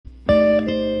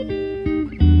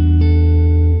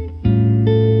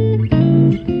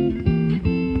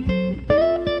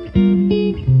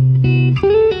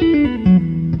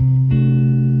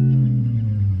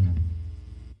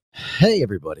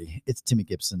everybody. It's Timmy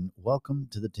Gibson. Welcome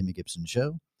to the Timmy Gibson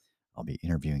Show. I'll be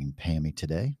interviewing Pammy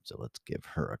today, so let's give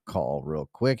her a call real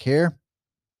quick here.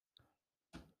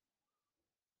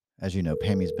 As you know,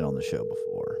 Pammy's been on the show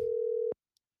before.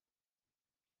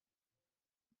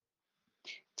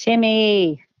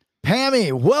 Timmy.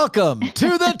 Pammy, welcome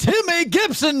to the Timmy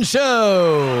Gibson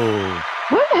Show.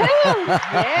 Woohoo!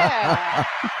 Yeah.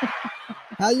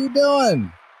 How you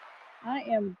doing? I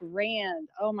am grand.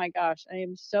 Oh my gosh, I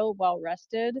am so well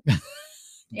rested.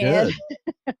 Good.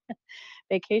 And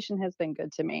vacation has been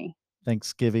good to me.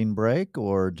 Thanksgiving break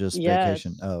or just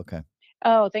vacation? Yes. Oh, okay.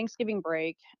 Oh, Thanksgiving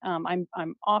break. I'm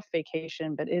off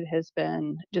vacation, but it has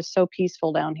been just so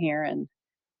peaceful down here and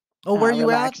Oh, where are you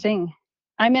relaxing.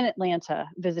 I'm in Atlanta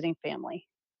visiting family.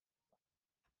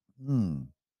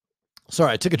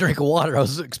 Sorry, I took a drink of water. I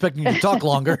was expecting you to talk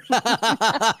longer.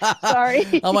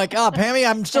 Sorry. I'm like, Pammy,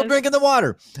 I'm still drinking the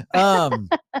water.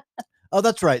 Oh,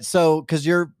 that's right. So, because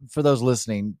for those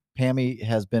listening, Pammy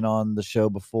has been on the show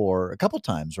before a couple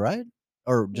times, right?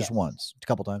 Or just once? A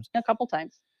couple times? A couple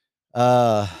times.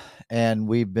 And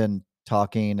we've been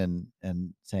talking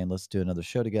and saying, let's do another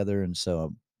show together. And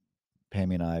so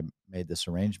Pammy and I made this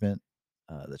arrangement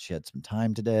that she had some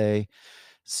time today.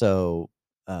 So,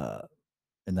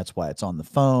 and that's why it's on the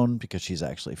phone, because she's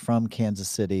actually from Kansas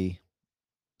City.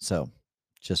 So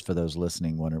just for those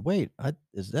listening, wonder, wait,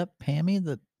 is that Pammy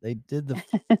that they did the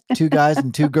two guys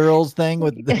and two girls thing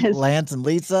with Yes. Lance and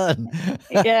Lisa?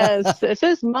 Yes, it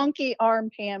says monkey arm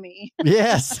Pammy.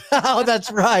 Yes. Oh,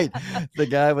 that's right. The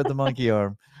guy with the monkey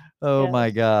arm. Oh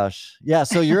my gosh. Yeah.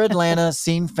 So you're Atlanta,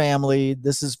 seen family.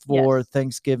 This is for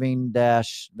Thanksgiving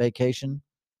vacation.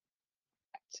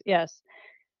 Yes.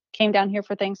 Came down here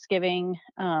for Thanksgiving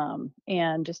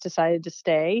and just decided to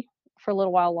stay for a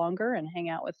little while longer and hang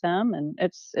out with them. And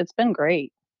it's been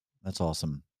great. That's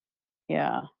awesome.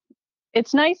 Yeah.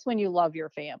 It's nice when you love your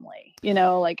family. You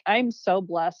know, like I'm so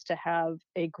blessed to have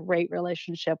a great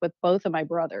relationship with both of my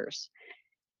brothers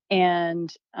and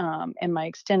my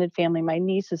extended family, my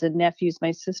nieces and nephews,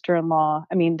 my sister-in-law.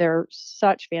 I mean, they're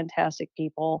such fantastic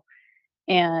people.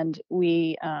 And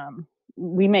we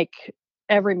make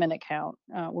every minute count.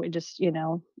 We just,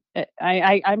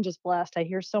 I'm just blessed. I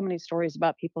hear so many stories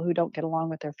about people who don't get along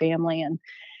with their family, and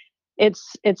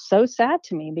it's so sad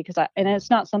to me because and it's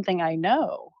not something I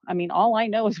know. I mean, all I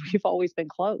know is we've always been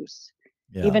close,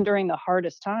 even during the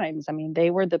hardest times. I mean, they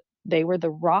were the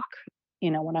rock,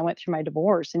 when I went through my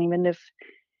divorce, and even if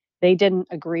they didn't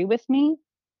agree with me,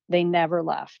 they never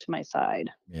left my side.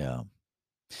 Yeah.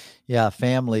 Yeah.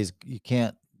 Families, you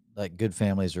can't, like, good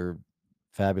families are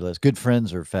fabulous. Good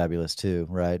friends are fabulous too,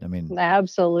 right? I mean,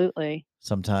 absolutely.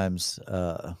 Sometimes,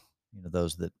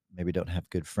 those that maybe don't have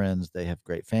good friends, they have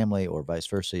great family, or vice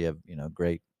versa. You have,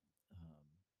 great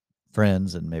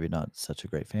friends and maybe not such a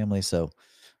great family. So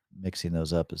mixing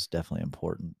those up is definitely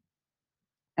important.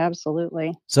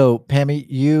 Absolutely. So Pammy,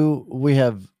 we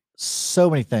have so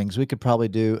many things. We could probably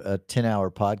do a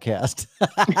 10-hour podcast.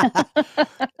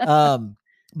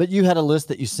 But you had a list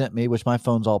that you sent me, which my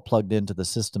phone's all plugged into the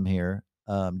system here.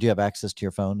 Do you have access to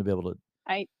your phone to be able to?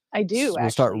 I do. We'll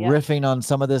start riffing on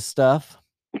some of this stuff.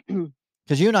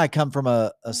 Because you and I come from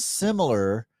a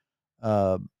similar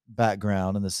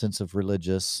background in the sense of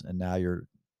religious, and now you're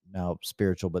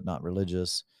spiritual but not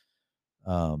religious.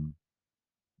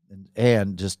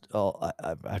 And just I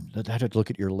had to look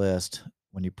at your list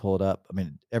when you pull it up. I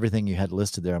mean, everything you had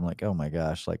listed there, I'm like, oh my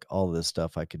gosh, like all of this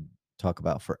stuff I could talk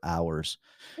about for hours.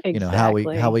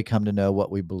 Exactly. How we come to know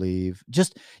what we believe.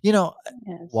 Just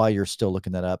while you're still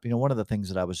looking that up, one of the things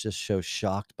that I was just so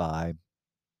shocked by,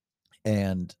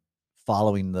 and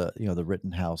following the the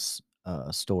Rittenhouse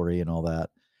story and all that,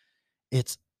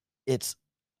 it's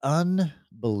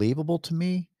unbelievable to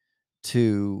me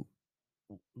to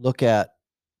look at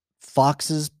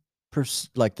Fox's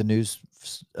like the news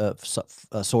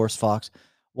source Fox,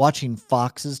 watching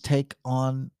Fox's take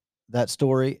on that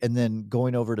story, and then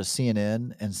going over to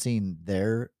CNN and seeing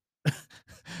their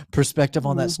perspective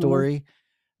on that story.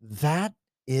 That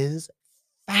is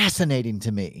fascinating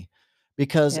to me,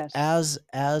 because as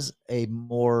a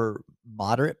more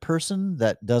moderate person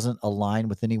that doesn't align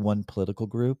with any one political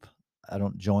group, I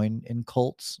don't join in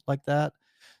cults like that.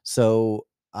 So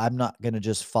I'm not going to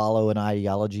just follow an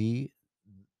ideology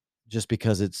just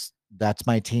because that's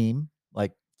my team.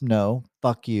 Like, no,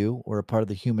 fuck you. We're a part of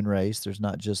the human race. There's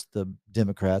not just the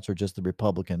Democrats or just the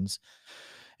Republicans.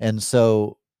 And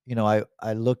so,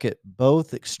 I look at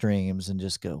both extremes and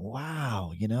just go,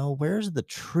 wow, where's the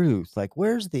truth? Like,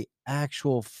 where's the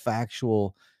actual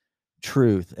factual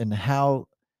truth, and how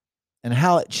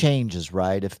it changes,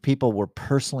 right? If people were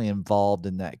personally involved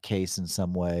in that case in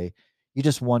some way, you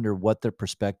just wonder what their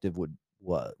perspective would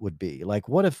be. Like,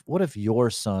 what if your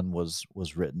son was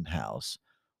Rittenhouse?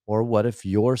 Or what if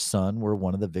your son were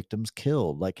one of the victims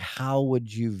killed? Like, how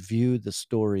would you view the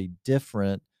story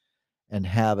different and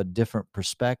have a different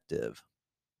perspective?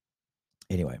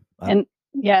 Anyway, And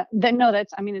yeah, then no,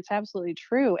 that's I mean, it's absolutely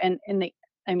true. And they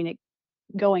I mean,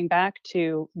 going back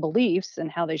to beliefs and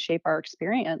how they shape our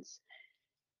experience,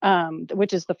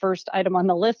 which is the first item on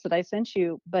the list that I sent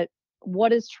you. But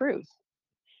what is truth?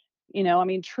 I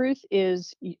mean, truth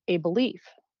is a belief.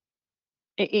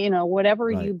 Whatever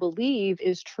right. you believe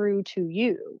is true to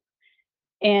you.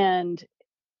 And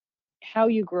how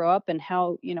you grow up and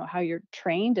how you're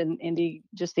trained and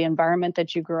just the environment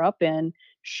that you grew up in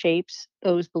shapes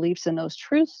those beliefs and those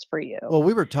truths for you. Well,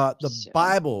 we were taught the So,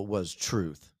 Bible was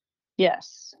truth.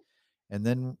 yes, And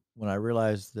then when I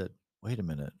realized that, wait a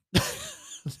minute,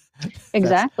 that's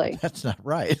exactly. that's not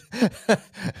right.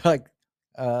 Like,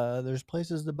 there's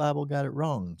places the Bible got it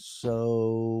wrong.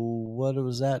 So what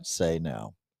does that say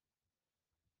now?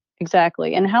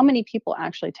 Exactly. And how many people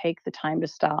actually take the time to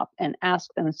stop and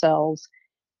ask themselves,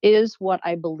 is what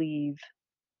I believe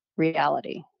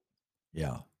reality?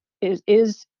 Yeah.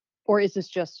 Is or is this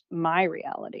just my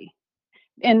reality?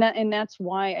 And that's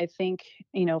why I think,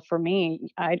 for me,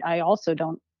 I also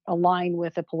don't align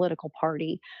with a political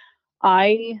party.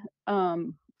 I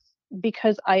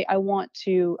because I want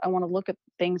to look at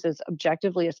things as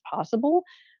objectively as possible,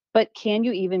 but can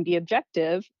you even be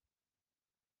objective,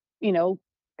 you know,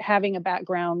 having a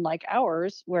background like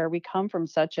ours where we come from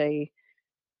such a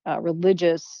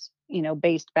religious,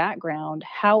 based background?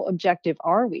 How objective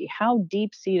are we? How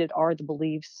deep seated are the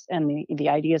beliefs and the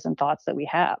ideas and thoughts that we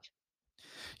have?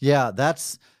 Yeah,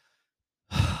 that's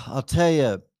I'll tell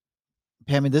you,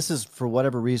 Pammy, this is for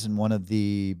whatever reason one of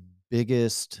the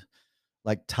biggest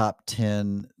like top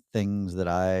 10 things that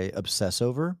I obsess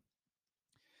over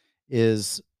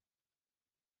is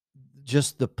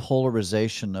just the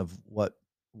polarization of what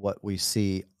we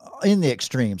see in the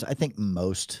extremes. I think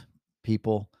most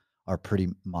people are pretty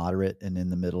moderate and in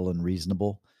the middle and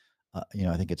reasonable.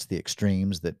 I think it's the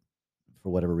extremes that, for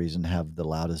whatever reason, have the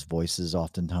loudest voices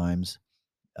oftentimes.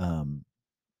 Um,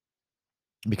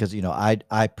 because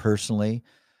I personally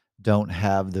don't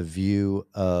have the view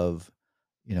of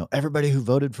everybody who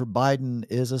voted for Biden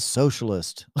is a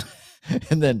socialist.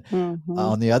 And then Hmm.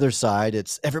 on the other side,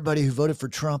 it's everybody who voted for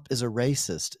Trump is a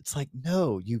racist. It's like,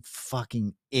 no, you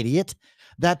fucking idiot.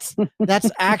 That's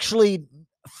actually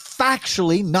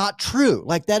factually not true.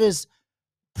 Like, that is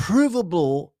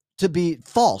provable to be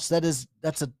false. That's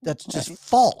just Right.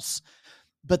 false.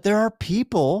 But there are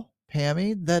people,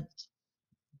 Pammy, that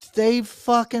they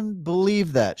fucking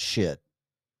believe that shit.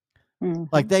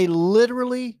 Like, Hmm. they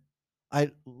literally I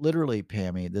literally,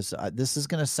 Pammy, this is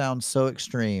gonna sound so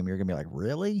extreme, you're gonna be like,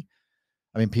 "Really?"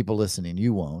 I mean, people listening,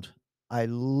 you won't. I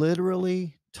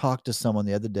literally talked to someone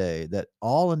the other day that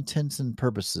all intents and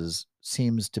purposes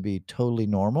seems to be totally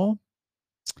normal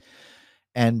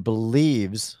and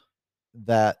believes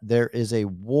that there is a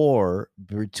war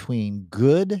between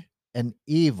good and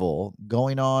evil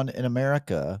going on in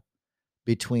America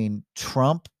between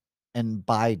Trump and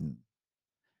Biden.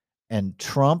 And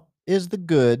Trump is the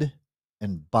good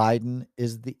and Biden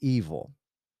is the evil.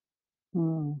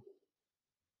 Mm.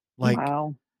 Like,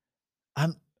 Wow.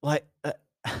 I'm like, Yeah.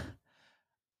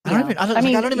 I I was like, I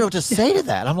mean, don't even know what to say to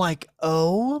that. I'm like,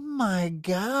 "Oh my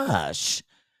gosh."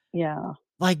 yeah.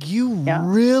 Like, you Yeah.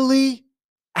 really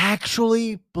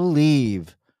actually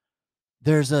believe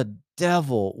there's a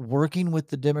devil working with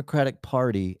the Democratic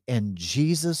Party and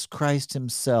Jesus Christ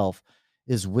himself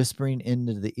is whispering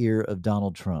into the ear of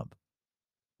Donald Trump?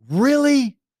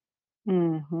 Really?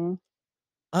 Hmm.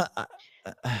 Uh,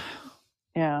 uh,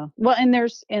 Yeah. Well, and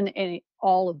there's and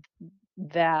all of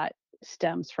that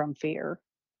stems from fear.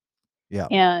 yeah.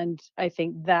 And I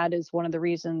think that is one of the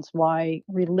reasons why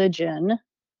religion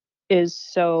is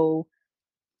so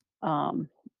um,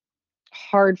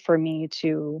 hard for me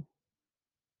to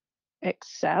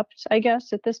accept, I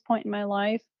guess, at this point in my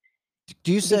life,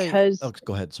 Do you say because oh,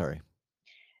 go ahead, sorry.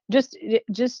 just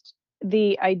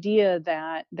the idea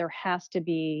that there has to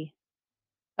be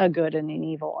a good and an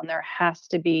evil, and there has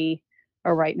to be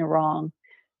a right and a wrong.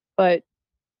 But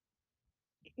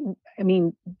I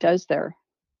mean, does there?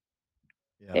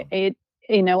 Yeah. It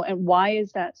and why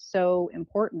is that so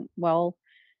important? Well,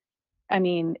 I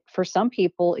mean, for some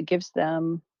people, it gives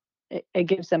them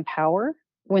power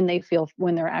when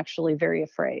they're actually very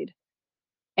afraid,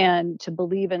 and to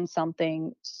believe in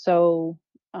something so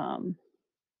um,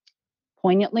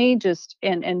 poignantly, just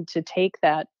and to take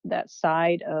that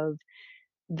side of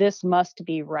this must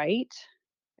be right,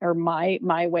 or my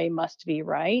way must be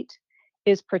right,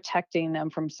 is protecting them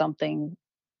from something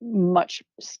much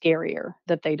scarier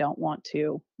that they don't want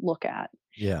to look at.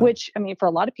 Yeah. Which, I mean, for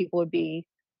a lot of people would be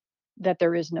that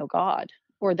there is no God,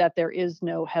 or that there is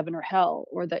no heaven or hell,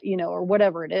 or that, or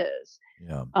whatever it is.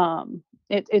 Yeah.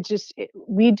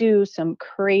 We do some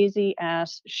crazy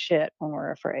ass shit when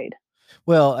we're afraid.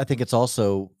 Well, I think it's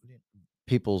also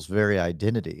people's very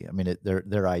identity. I mean,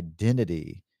 their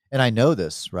identity, and I know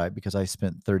this, right? Because I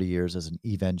spent 30 years as an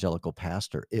evangelical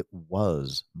pastor. It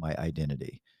was my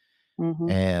identity. Mhm.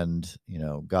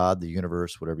 And, God, the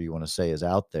universe, whatever you want to say is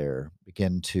out there,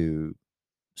 begin to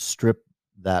strip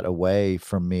that away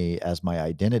from me as my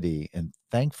identity. And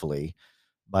thankfully,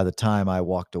 by the time I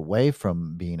walked away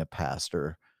from being a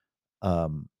pastor,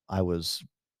 I was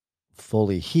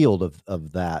fully healed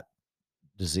of that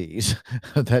disease,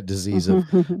 that disease of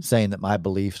Mhm. saying that my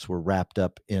beliefs were wrapped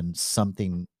up in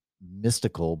something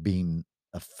mystical being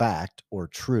a fact or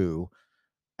true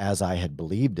as I had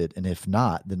believed it. And if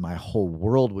not, then my whole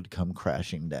world would come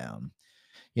crashing down.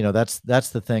 That's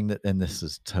the thing that, and this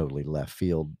is totally left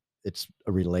field. It's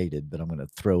related, but I'm going to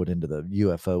throw it into the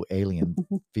UFO alien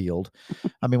field.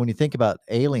 I mean, when you think about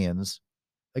aliens,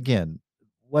 again,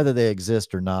 whether they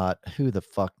exist or not, who the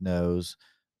fuck knows?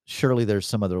 Surely there's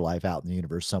some other life out in the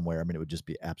universe somewhere. I mean, it would just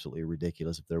be absolutely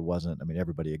ridiculous if there wasn't. I mean,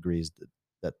 everybody agrees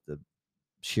that the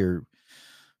sheer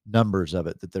numbers of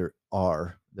it that there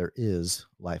is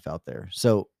life out there.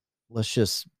 So let's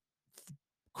just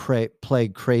play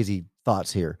crazy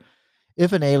thoughts here.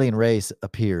 If an alien race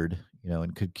appeared,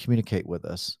 and could communicate with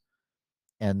us,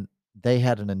 and they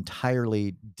had an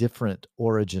entirely different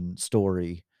origin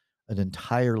story, an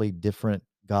entirely different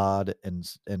God and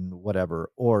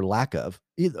whatever, or lack of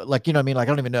either, like, you know what I mean? Like,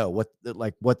 I don't even know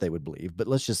what they would believe, but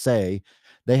let's just say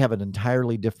they have an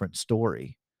entirely different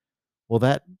story. Well,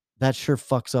 that sure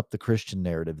fucks up the Christian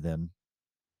narrative then.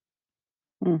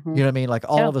 You Mhm. know what I mean? Like,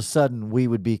 all Yeah. of a sudden we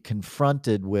would be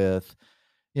confronted with,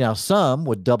 some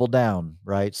would double down,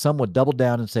 right? Some would double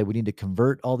down and say we need to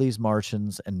convert all these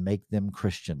Martians and make them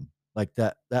Christian. Like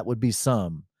that would be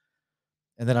some.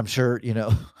 And then I'm sure,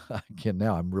 again,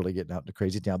 now I'm really getting out into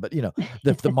crazy town, but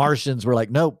the Martians were like,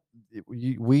 nope,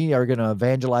 we are going to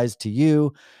evangelize to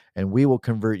you and we will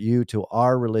convert you to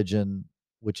our religion,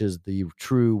 which is the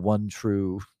true, one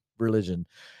true religion.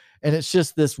 And it's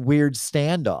just this weird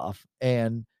standoff,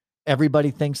 and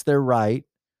everybody thinks they're right.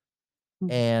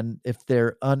 Mhm. And if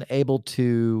they're unable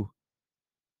to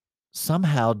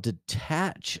somehow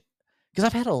detach, because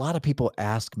I've had a lot of people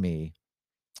ask me,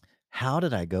 how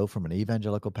did I go from an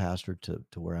evangelical pastor to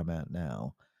where I'm at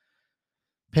now?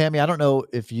 Pammy, I don't know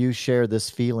if you share this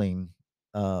feeling,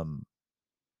 um,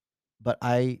 but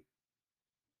I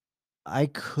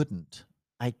couldn't,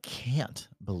 I can't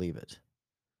believe it.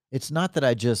 It's not that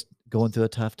I just going through a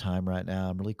tough time right now.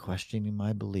 I'm really questioning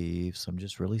my beliefs. I'm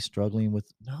just really struggling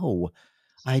with, no,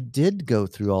 I did go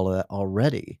through all of that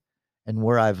already. And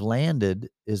where I've landed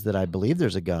is that I believe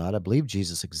there's a God. I believe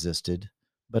Jesus existed,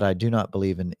 but I do not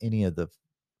believe in any of the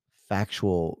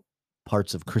factual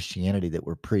parts of Christianity that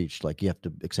were preached. Like, you have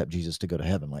to accept Jesus to go to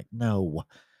heaven. Like, no,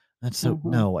 Mhm.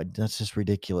 no, that's just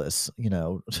ridiculous.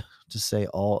 To say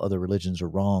all other religions are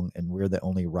wrong and we're the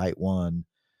only right one,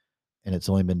 and it's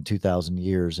only been 2,000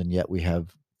 years, and yet we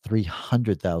have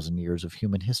 300,000 years of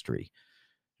human history,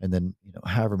 and then,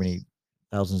 however many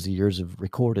thousands of years of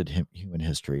recorded human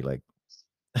history, like,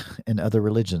 and other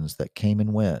religions that came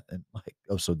and went, and like,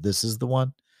 oh, so this is the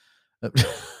one.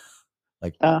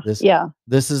 Like, this Yeah.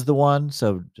 this is the one.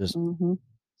 So just Mhm.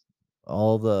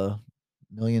 all the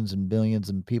millions and billions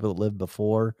and people that lived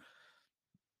before,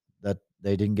 that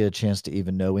they didn't get a chance to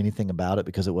even know anything about it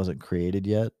because it wasn't created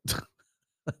yet.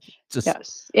 Just,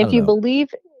 Yes. I don't know.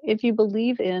 If you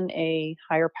believe in a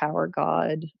higher power,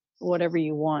 God, whatever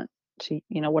you want to,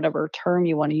 whatever term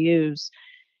you want to use,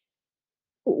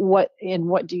 what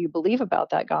do you believe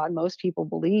about that God? Most people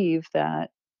believe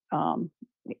that um,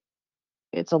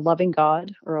 it's a loving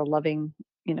God, or a loving,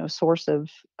 source of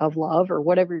love, or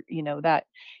whatever, that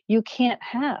you can't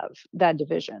have that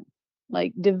division.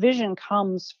 Like, division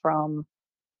comes from,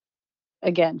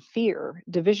 again, fear.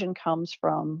 Division comes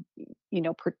from,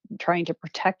 trying to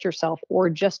protect yourself or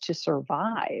just to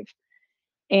survive.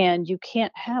 And you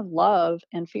can't have love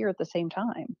and fear at the same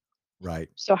time. Right.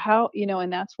 So how,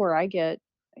 and that's where I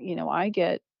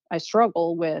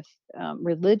struggle with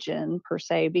religion per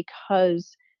se,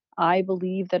 because I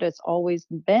believe that it's always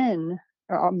been,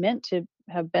 or meant to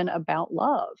have been, about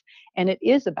love, and it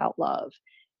is about love.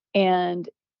 And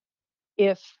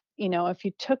if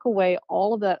you took away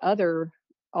all the other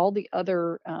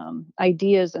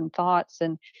ideas and thoughts,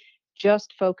 and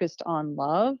just focused on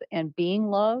love and being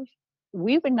love,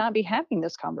 we would not be having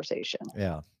this conversation.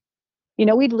 Yeah.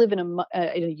 We'd live in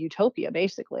a utopia,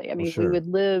 basically. I Well, mean, we sure. would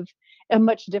live a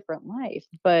much different life,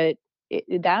 but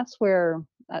that's where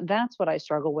that's what I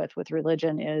struggle with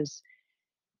religion is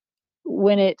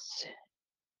when it's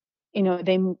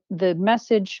the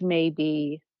message may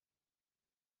be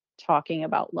talking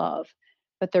about love,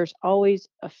 but there's always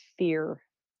a fear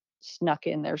snuck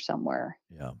in there somewhere.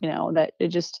 Yeah. That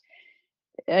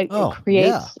it Oh, yeah.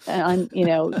 creates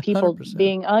people 100%.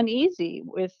 being uneasy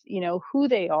with who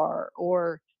they are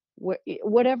or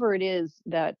whatever it is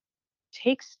that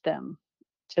takes them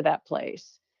to that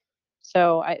place.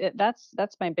 So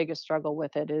that's my biggest struggle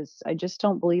with it is I just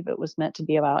don't believe it was meant to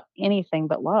be about anything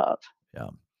but love. Yeah.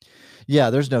 Yeah,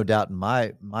 there's no doubt in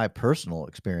my personal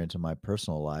experience in my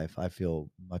personal life, I feel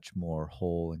much more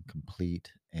whole and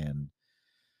complete, and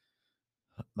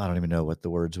I don't even know what the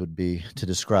words would be to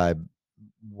describe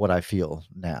what I feel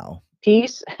now.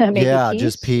 Peace, maybe Yeah,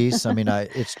 just peace. peace. I mean,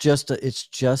 it's just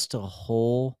a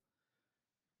whole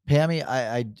Pammy,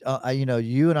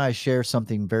 you and I share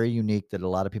something very unique that a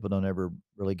lot of people don't ever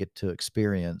really get to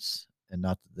experience, and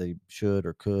not that they should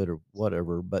or could or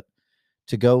whatever, but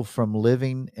to go from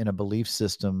living in a belief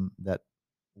system that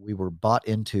we were bought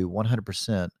into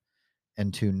 100%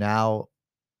 and to now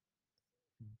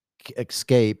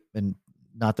escape, and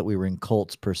not that we were in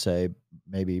cults per se,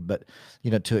 maybe, but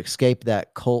to escape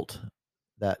that cult,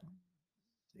 that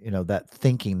that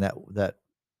thinking, that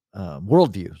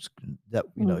worldview, that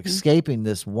Mhm. escaping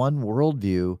this one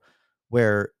worldview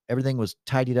where everything was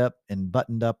tidied up and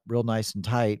buttoned up real nice and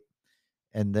tight,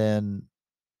 and then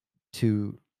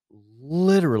to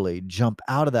literally jump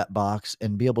out of that box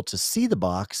and be able to see the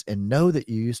box and know that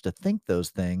you used to think those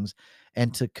things,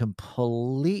 and to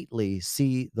completely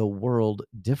see the world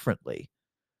differently.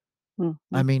 I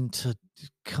Mhm. mean, to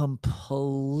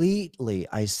completely,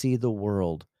 I see the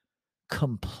world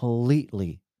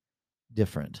completely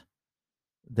different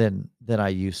than I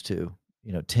used to,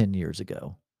 10 years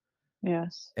ago.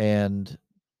 Yes. And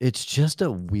it's such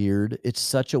a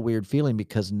weird feeling,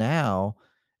 because now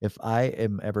if I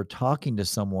am ever talking to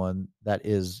someone that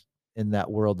is in that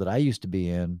world that I used to be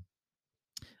in,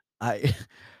 I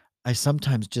I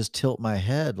sometimes just tilt my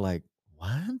head like,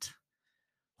 "What?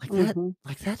 Like that Mhm.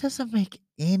 like that doesn't make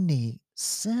any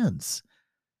sense."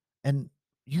 And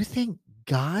you think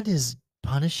God is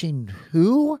punishing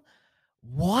who?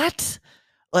 What?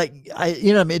 Like, what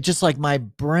I mean? It's just like my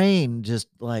brain just,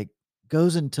 like,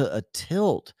 goes into a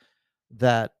tilt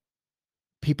that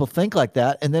people think like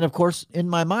that, and then, of course, in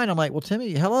my mind, I'm like, "Well,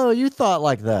 Timmy, hello, you thought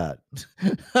like that."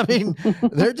 I mean,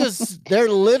 they're Right.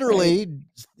 literally,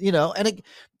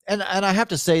 and I have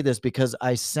to say this because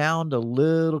I sound a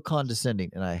little condescending,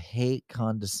 and I hate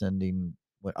condescending,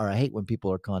 or I hate when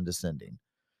people are condescending,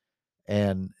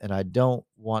 and I don't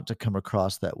want to come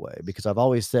across that way, because I've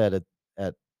always said at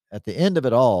at the end of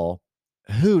it all,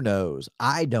 who knows?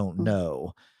 I don't Mm.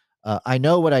 know. I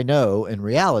know what I know in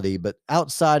reality, but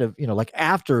outside of, like,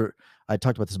 after I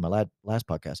talked about this in my last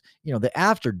podcast, the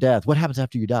after death, what happens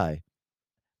after you die?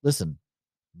 Listen,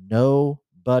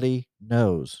 nobody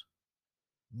knows.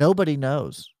 Nobody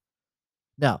knows.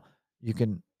 Now, you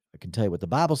can I can tell you what the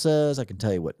Bible says, I can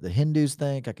tell you what the Hindus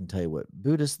think, I can tell you what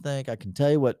Buddhists think, I can tell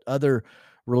you what other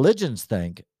religions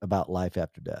think about life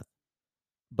after death.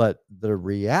 But the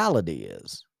reality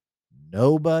is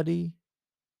nobody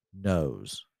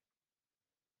knows.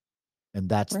 And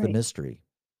that's the Right. mystery.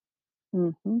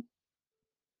 Mhm.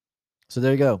 So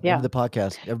there you go. End of Yeah. the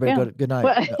podcast. Everybody Yeah. go to good night.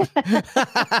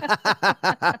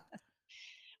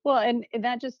 Well, No. and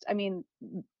that just I mean,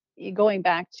 going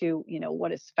back to,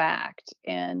 what is fact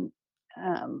and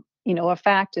a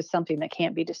fact is something that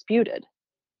can't be disputed.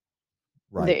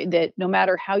 Right. That no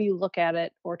matter how you look at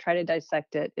it or try to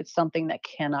dissect it, it's something that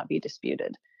cannot be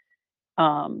disputed.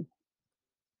 Um,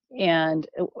 and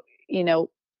you know,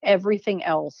 everything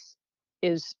else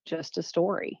is just a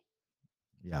story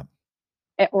Yeah.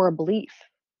 or a belief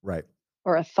Right.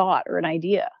 or a thought or an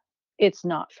idea. It's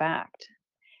not fact.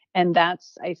 And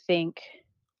that's I think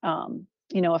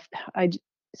if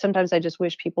sometimes I just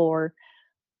wish people were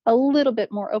a little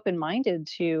bit more open-minded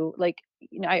to like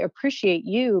I appreciate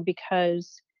you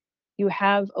because you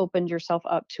have opened yourself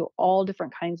up to all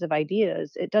different kinds of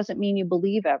ideas. It doesn't mean you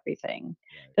believe everything.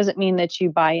 Right. Doesn't mean that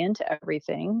you buy into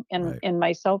everything Right. and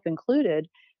myself included,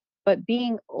 but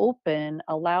being open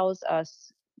allows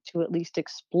us to at least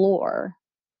explore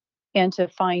and to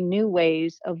find new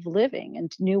ways of living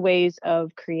and new ways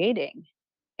of creating.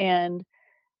 And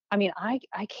I mean, I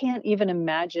can't even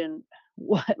imagine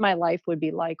what my life would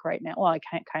be like right now. Well, I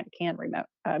can't kind of can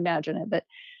imagine it, but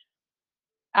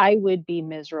I would be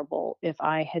miserable if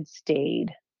I had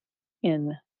stayed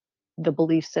in the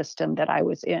belief system that I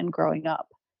was in growing up.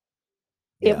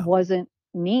 It Yeah. wasn't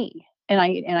me. And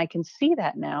I can see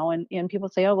that now, and people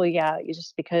say, "Oh, well, yeah, you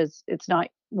just because it's not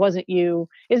wasn't you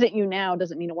isn't you now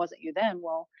doesn't mean it wasn't you then."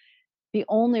 Well, the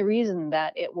only reason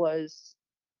that it was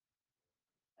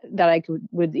that I could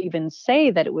would even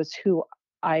say that it was who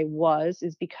I was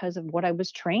is because of what I was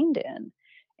trained in.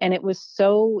 And it was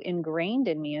so ingrained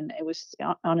in me, and it was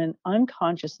on an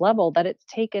unconscious level that it's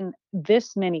taken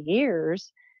this many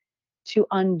years to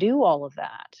undo all of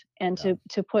that and Yeah.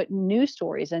 to put new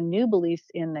stories and new beliefs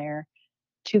in there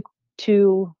to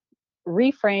to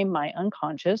reframe my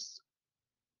unconscious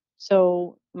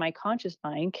so my conscious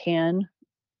mind can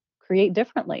create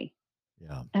differently.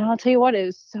 Yeah. And I'll tell you what, it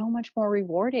is so much more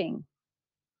rewarding.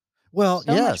 Well,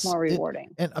 So much yes. more It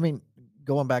rewarding. and I mean,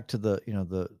 going back to the,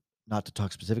 the not to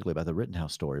talk specifically about the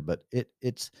Rittenhouse story, but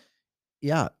it's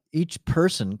yeah, each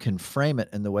person can frame it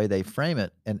in the way they frame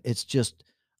it, and it's just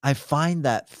I find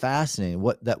that fascinating.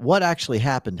 What actually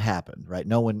happened, right?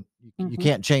 No one you Mhm.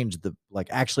 can't change the like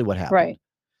actually what happened. Right.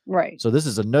 Right. So this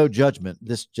is a no judgment.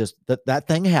 This just that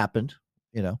thing happened,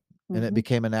 you know, and it Mhm.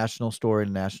 became a national story and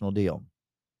a national deal.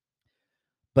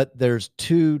 But there's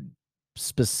two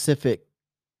specific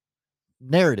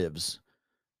narratives.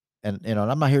 And and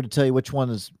I'm not here to tell you which one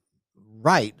is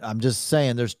right. I'm just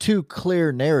saying there's two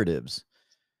clear narratives.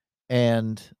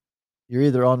 And you're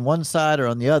either on one side or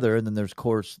on the other. And then there's, of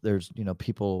course, there's,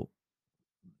 people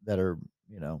that are,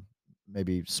 you know,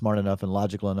 maybe smart enough and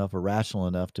logical enough or rational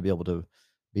enough to be able to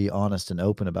be honest and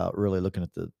open about really looking at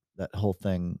that whole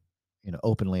thing,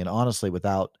 openly and honestly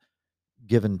without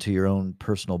given to your own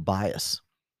personal bias.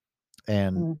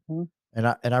 And Mhm.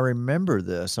 and I remember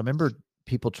this. I remember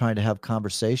people trying to have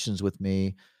conversations with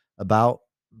me about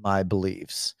my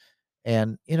beliefs.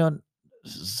 And,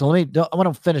 so I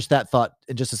want to finish that thought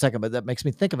in just a second, but that makes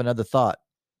me think of another thought.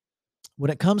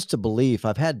 When it comes to belief,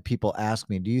 I've had people ask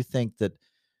me, do you think that,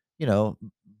 you know,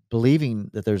 believing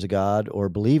that there's a God or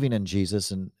believing in Jesus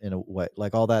and in a way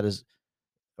like all that is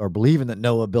or believing that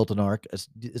Noah built an ark is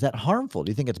that harmful?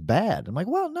 Do you think it's bad? I'm like,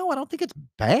 well, no, I don't think it's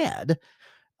bad.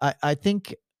 I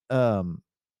think um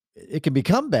it can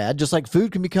become bad, just like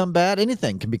food can become bad.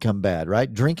 Anything can become bad,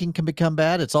 right? Drinking can become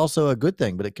bad. It's also a good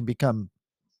thing, but it can become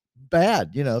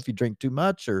bad, if you drink too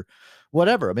much or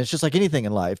whatever. I mean, it's just like anything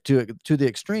in life to the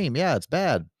extreme. Yeah, it's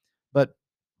bad. But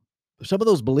some of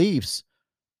those beliefs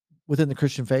within the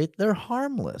Christian faith, they're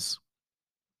harmless.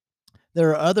 There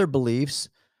are other beliefs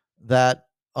that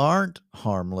aren't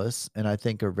harmless and I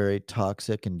think are very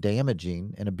toxic and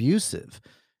damaging and abusive.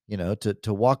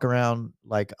 To walk around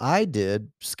like I did,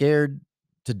 scared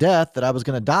to death that I was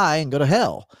going to die and go to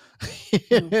hell,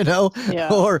 Mm. you know,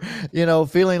 Yeah. or,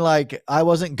 feeling like I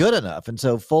wasn't good enough. And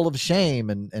so full of shame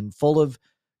and full of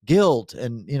guilt.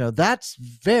 And, that's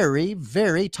very,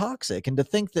 very toxic. And to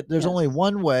think that there's only Yes.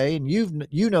 one way and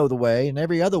you know the way and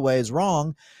every other way is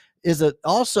wrong is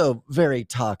also very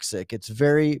toxic. It's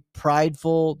very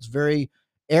prideful. It's very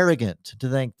arrogant to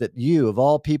think that you, of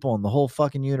all people in the whole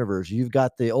fucking universe, you've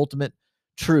got the ultimate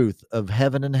truth of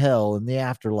heaven and hell and the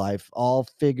afterlife all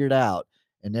figured out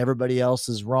and everybody else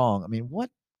is wrong. I mean,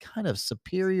 what kind of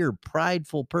superior,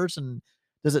 prideful person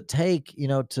does it take,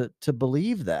 to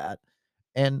believe that?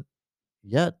 And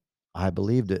yet I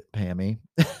believed it, Pammy.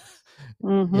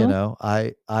 Mhm.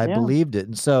 I Yeah. believed it.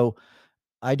 And so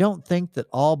I don't think that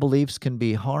all beliefs can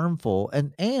be harmful.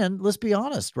 And let's be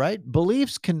honest, right?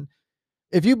 Beliefs can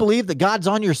if you believe that God's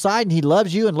on your side and he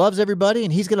loves you and loves everybody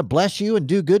and he's going to bless you and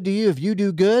do good to you if you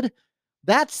do good,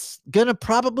 that's going to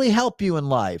probably help you in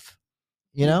life.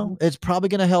 Mhm. It's probably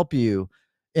going to help you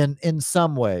in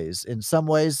some ways. In some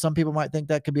ways, some people might think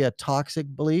that could be a toxic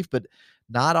belief, but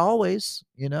not always,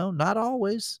 not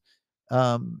always.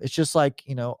 It's just like,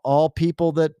 all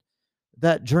people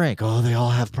that drink, oh, they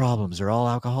all have problems. They're all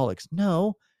alcoholics.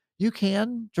 No, you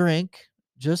can drink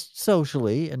just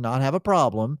socially and not have a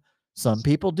problem. Some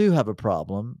people do have a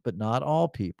problem, but not all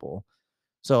people.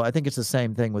 So I think it's the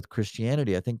same thing with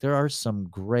Christianity. I think there are some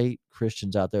great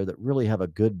Christians out there that really have a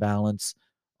good balance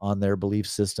on their belief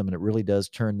system, and it really does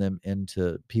turn them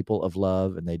into people of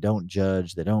love, and they don't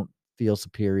judge, they don't feel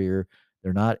superior,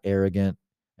 they're not arrogant,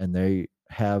 and they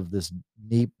have this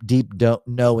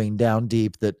knowing down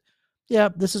deep that, yeah,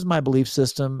 this is my belief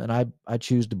system, and I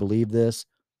choose to believe this.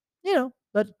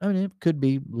 But I mean, it could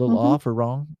be a little Mhm. off or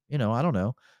wrong. I don't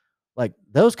know. Like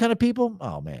those kind of people.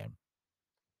 Oh man,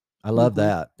 I love Mhm.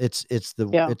 that.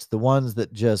 Yeah. It's the ones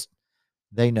that just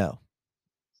they know.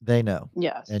 They know,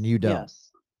 Yes. and you don't. Yes.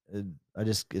 I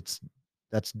just it's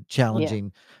that's Yeah.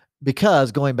 challenging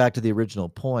because going back to the original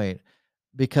point,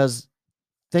 because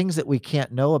things that we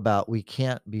can't know about, we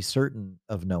can't be certain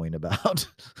of knowing about.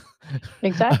 I mean,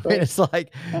 Exactly. it's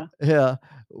like, Yeah. yeah,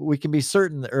 we can be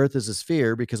certain the Earth is a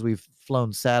sphere because we've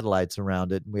flown satellites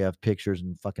around it and we have pictures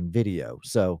and fucking video.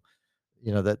 So,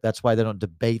 that's why they don't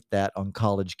debate that on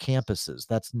college campuses.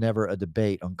 That's never a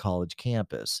debate on college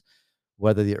campus,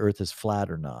 whether the Earth is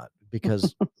flat or not,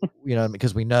 because we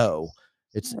know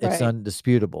it's Right.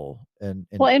 undisputable and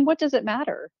Well, and what does it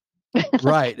matter?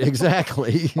 right,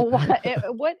 exactly. What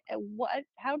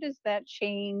how does that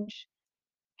change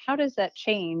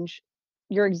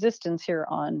your existence here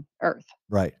on Earth,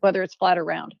 Right, whether it's flat or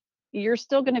round? You're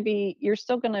still gonna, be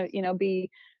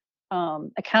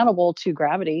accountable to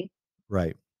gravity.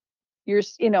 right.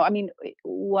 I mean,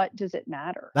 what does it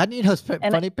matter? That it's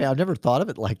And funny, I've never thought of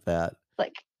it like that.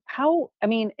 like, how, I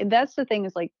mean, that's the thing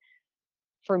is like,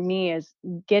 for me, is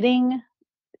getting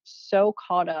so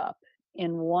caught up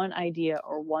in one idea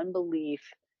or one belief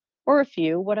or a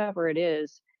few, whatever it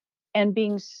is, and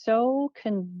being so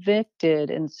convicted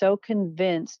and so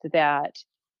convinced that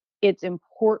it's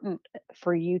important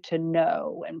for you to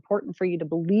know, important for you to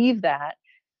believe that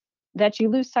you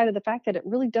lose sight of the fact that it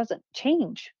really doesn't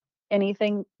change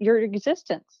anything, your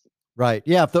existence. Right,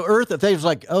 yeah, if they was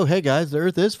like, "Oh, hey, guys, the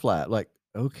Earth is flat," like,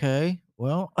 "Okay,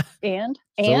 well, so And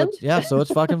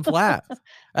it's fucking flat."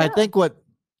 I yeah, think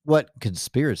what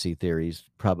conspiracy theorists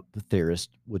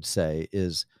would say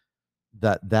is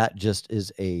that just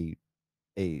is a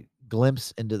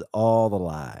glimpse into all the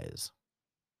lies.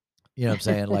 You know what I'm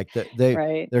saying? Like,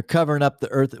 right. they're covering up the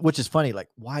Earth, which is funny, like,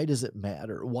 why does it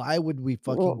matter? Why would we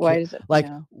fucking Why care? does it? Like,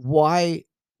 Yeah, why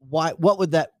what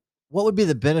would be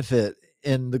the benefit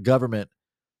in the government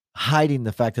hiding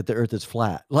the fact that the Earth is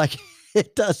flat? Like,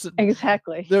 it doesn't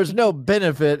exactly. there's no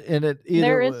benefit in it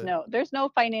either way. There's no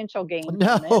financial gain from it.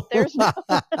 No. There's no.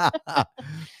 I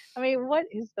mean, what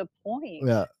is the point?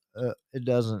 Yeah, it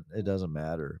doesn't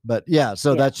matter. But, yeah,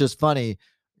 so Yeah. that's just funny,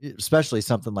 especially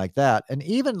something like that, and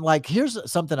even, like, here's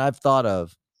something I've thought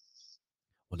of.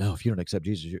 Well, no, if you don't accept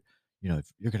Jesus, if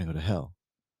you're gonna go to hell.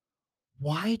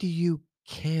 Why do you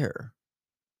care?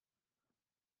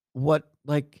 What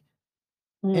like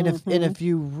and Mhm. if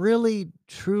you really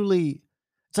truly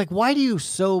it's like, why do you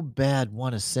so bad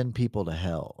wanna send people to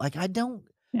hell? Like, I don't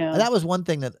Yeah. that was one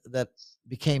thing that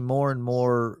became more and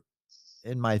more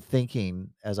in my thinking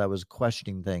as I was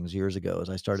questioning things years ago, as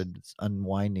I started this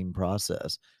unwinding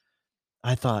process.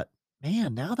 I thought,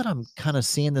 "Man, now that I'm kinda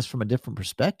seeing this from a different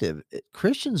perspective,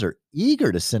 Christians are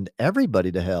eager to send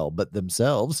everybody to hell but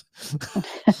themselves."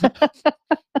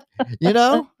 You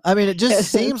know? I mean, it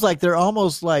just seems like they're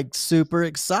almost, like, super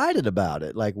excited about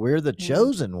it, like, we're the Yeah.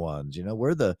 chosen ones,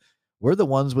 we're the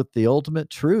ones with the ultimate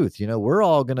truth, we're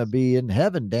all gonna be in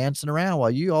heaven dancing around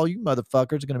while all you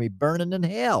motherfuckers are gonna be burning in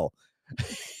hell.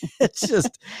 It's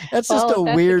just that's just Well, a if that's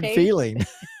the weird case, feeling.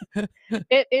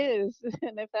 it is.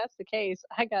 And if that's the case,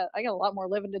 I got a lot more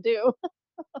living to do.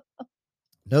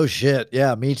 No shit,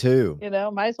 yeah, me too.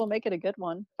 Might as well make it a good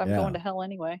one if I'm going Yeah, to hell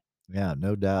anyway. yeah,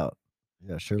 no doubt.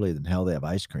 Yeah, surely in hell they have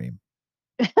ice cream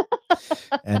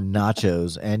and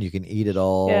nachos, and you can eat it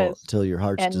all Yes. till your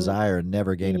heart's And desire and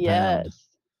never gain a pound. yes,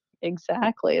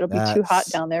 exactly. It'll be too hot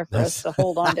That's down there for us that's to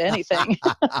hold on to anything.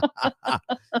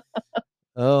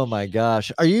 Oh my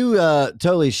gosh. Are you,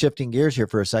 totally shifting gears here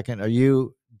for a second, are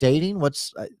you dating?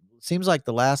 Seems like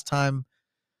the last time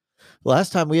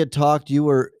we had talked, you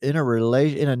were in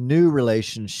a new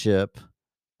relationship,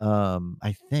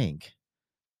 I think,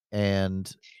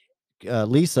 and,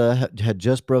 Lisa had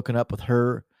just broken up with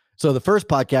her so the first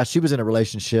podcast, she was in a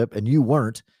relationship and you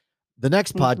weren't. The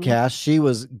next Mhm. podcast, she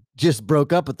was just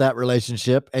broke up with that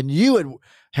relationship and you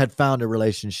had found a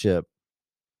relationship.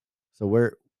 So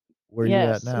where you at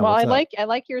Yes. now? Well, What's up? I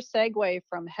like your segue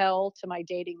from hell to my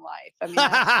dating life. I mean,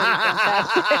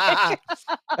 that's pretty fantastic.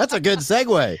 That's a good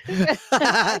segue.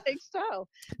 I think so.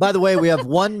 By the way, we have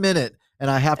 1 minute and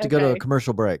I have to go to a Okay.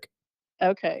 commercial break.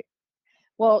 Okay.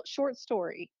 Well, short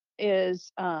story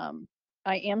is,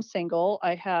 I am single.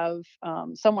 I have,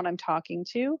 someone I'm talking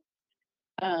to,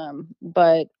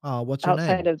 but Oh, what's her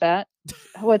outside name? of that,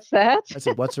 what's that? I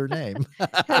said, "What's her name?"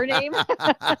 Her name?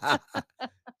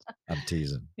 I'm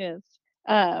teasing. Yes.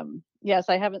 Yes,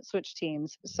 I haven't switched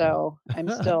teams, so I'm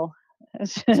Yeah. still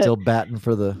Still batting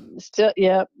for the still,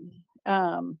 yep.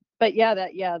 But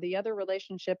yeah, the other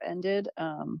relationship ended,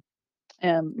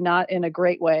 not in a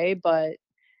great way, but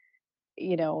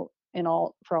in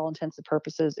all for all intents and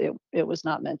purposes, it was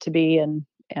not meant to be, and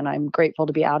I'm grateful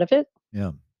to be out of it.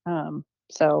 yeah,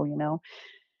 So,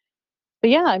 but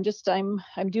yeah, I'm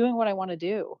doing what I want to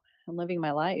do. I'm living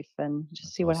my life and just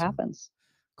that's see what awesome. happens.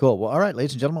 Cool. Well, all right,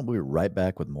 ladies and gentlemen, we'll be right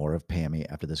back with more of Pammy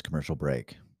after this commercial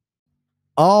break.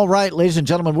 All right, ladies and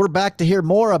gentlemen, we're back to hear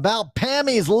more about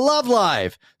Pammy's love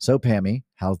life. So, Pammy,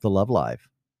 how's the love life?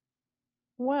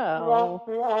 Well,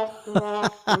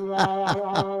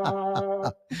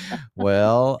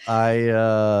 Well,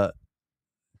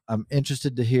 I'm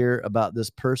interested to hear about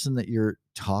this person that you're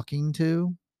talking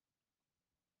to.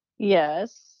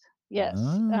 yes, yes.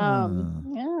 Ah.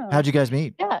 Yeah, How'd you guys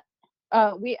meet? yeah.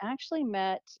 We actually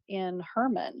met in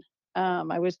Herman.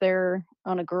 I was there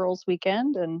on a girls'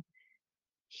 weekend, and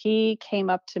he came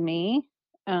up to me,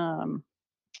 um,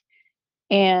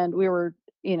 and we were,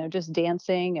 just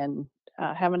dancing and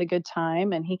having a good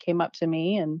time. And he came up to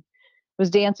me and was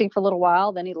dancing for a little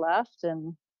while. Then he left,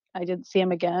 and I didn't see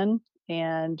him again.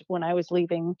 And when I was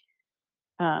leaving,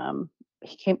 um,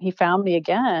 he found me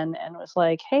again and was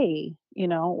like, "Hey,"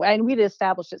 and we'd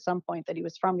established at some point that he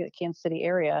was from the Kansas City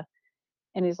area.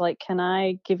 And he's like, "Can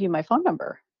I give you my phone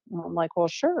number?" And I'm like, "Well,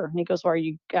 sure." And he goes, "Well, are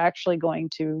you actually going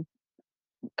to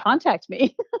contact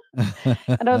me?"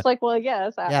 And I was like, "Well,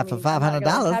 yes. I Yeah, for mean, I'm not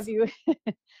gonna have $500. you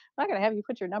I'm not gonna have you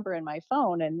put your number in my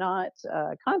phone and not,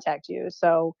 contact you."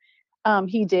 So,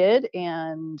 he did,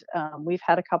 and, we've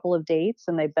had a couple of dates,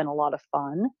 and they've been a lot of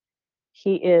fun.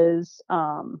 He is,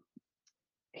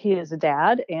 he is a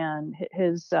dad, and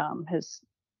his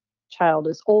child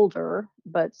is older,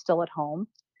 but still at home.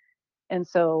 And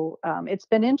so, it's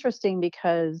been interesting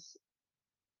because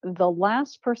the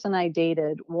last person I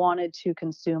dated wanted to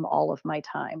consume all of my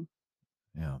time.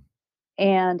 Yeah.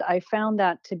 And I found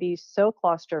that to be so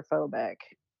claustrophobic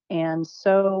and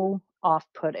so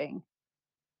off-putting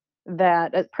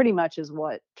that it pretty much is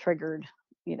what triggered,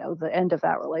 the end of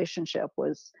that relationship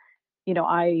was,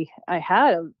 I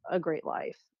had a great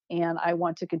life, and I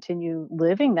want to continue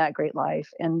living that great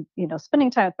life and, spending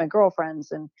time with my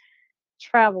girlfriends and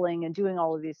traveling and doing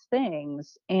all of these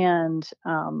things. And,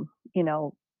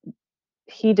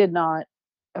 he did not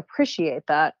appreciate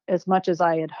that as much as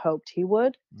I had hoped he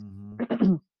would.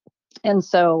 Mhm. And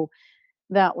so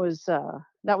that was a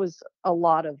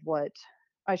lot of what,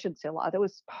 I shouldn't say a lot. That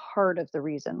was part of the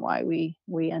reason why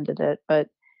we ended it. But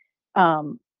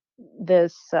um,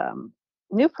 this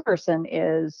new person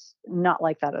is not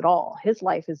like that at all. His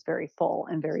life is very full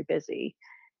and very busy,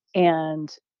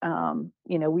 and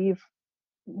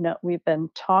we've been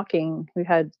talking. We've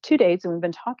had 2 dates, and we've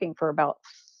been talking for about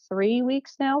 3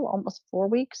 weeks now, almost 4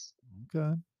 weeks,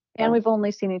 Okay. and we've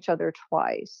only seen each other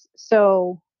twice.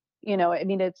 So, I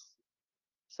mean, it's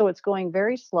going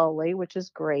very slowly, which is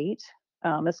great.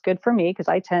 It's good for me because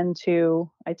I tend to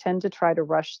try to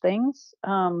rush things,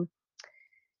 and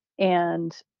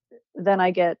then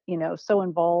I get, so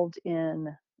involved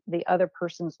in the other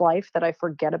person's life that I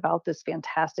forget about this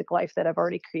fantastic life that I've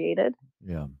already created.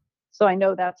 Yeah. So I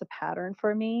know that's a pattern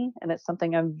for me, and it's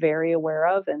something I'm very aware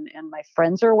of, and my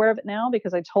friends are aware of it now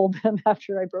because I told them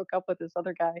after I broke up with this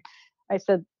other guy, I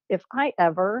said, "If I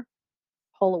ever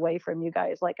pull away from you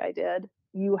guys like I did,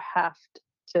 you have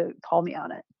to call me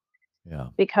on it." Yeah.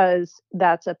 Because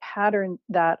that's a pattern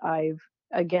that I've,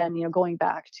 again, going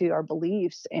back to our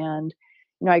beliefs. And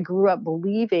I grew up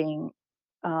believing,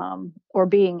 or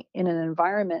being in an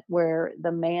environment where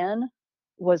the man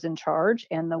was in charge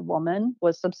and the woman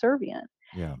was subservient,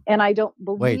 Yeah. and I don't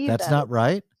Wait, believe that's that not it's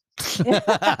right?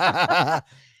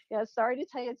 yeah, sorry to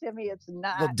tell you, Timmy, it's Well,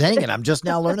 not. dang it, I'm just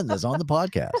now learning this on the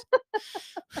podcast.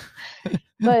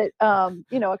 But Hey,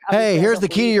 obviously I here's don't the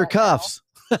key to believe your that now. cuffs.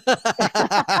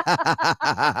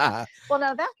 Well,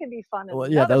 now that can be fun in Well,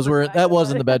 yeah, another that perspective, was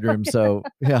in but the bedroom, so,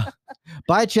 yeah.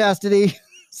 Bye, Chastity.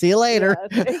 See you later.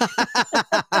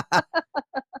 yeah.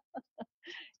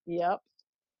 Yep.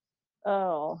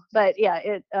 Oh, but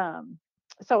yeah,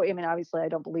 so I mean, obviously I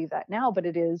don't believe that now, but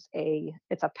it's a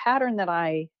pattern that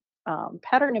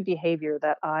pattern of behavior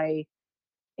that I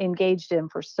engaged in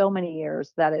for so many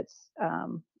years that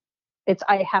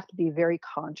I have to be very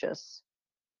conscious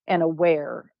and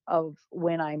aware of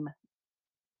when I'm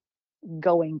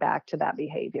going back to that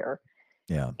behavior.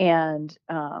 Yeah. And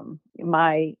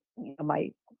my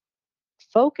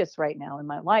focus right now in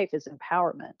my life is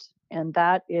empowerment, and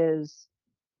that is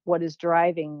what is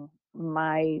driving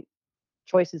my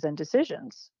choices and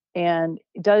decisions. And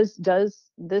does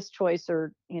this choice,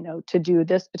 or to do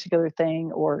this particular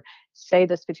thing or say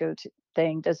this particular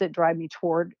thing, does it drive me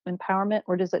toward empowerment,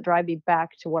 or does it drive me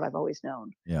back to what I've always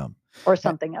known, Yeah. or Eh,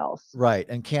 something else? right,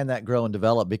 and can that grow and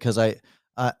develop? Because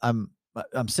I'm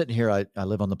sitting here, I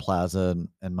live on the plaza,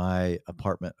 and my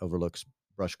apartment overlooks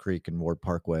Brush Creek and Ward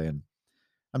Parkway, and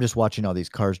I'm just watching all these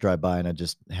cars drive by, and I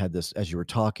just had this as you were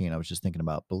talking, I was just thinking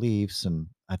about beliefs, and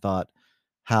I thought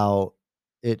how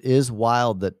it is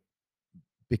wild that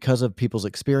because of people's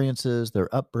experiences,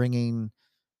 their upbringing,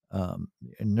 um,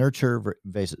 nurture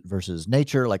versus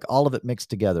nature, like all of it mixed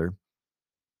together.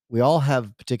 We all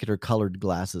have particular colored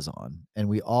glasses on, and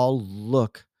we all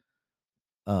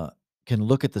uh, can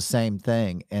look at the same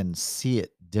thing and see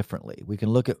it differently. We can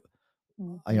look at,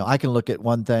 Mhm. I can look at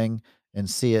one thing and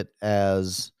see it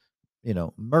as,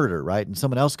 murder, right? And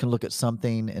someone else can look at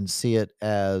something and see it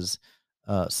as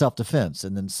self defense,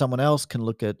 and then someone else can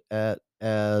look at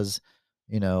as,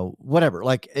 whatever.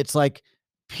 Like it's like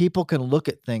people can look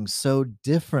at things so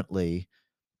differently,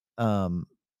 um,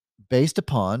 based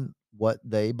upon what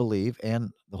they believe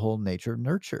and the whole nature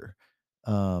nurture.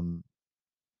 Um,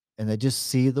 and they just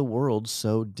see the world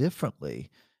so differently.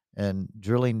 And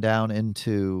drilling down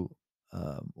into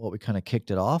what we kind of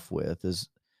kicked it off with is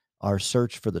our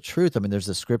search for the truth. I mean, there's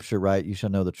the scripture, right? You shall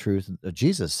know the truth.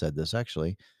 Jesus said this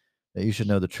actually, that you should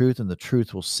know the truth, and the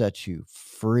truth will set you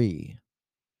free.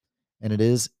 And it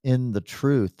is in the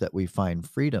truth that we find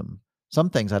freedom. Some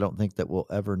things I don't think that we'll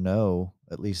ever know,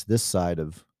 at least this side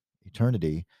of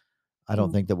eternity. I don't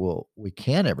Mm. think that we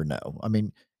can ever know. I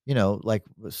mean, like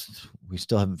we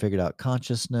still haven't figured out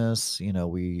consciousness.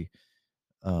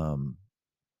 Um,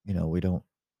 we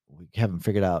haven't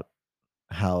figured out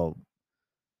how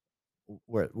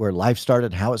where life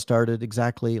started, how it started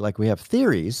exactly. Like we have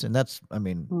theories, and that's, I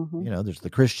mean, Mhm. there's the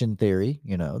Christian theory.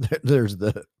 There's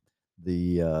the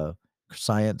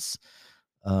science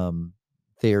um,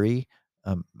 theory.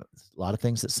 A lot of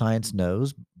things that science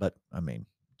knows, but I mean,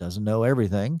 doesn't know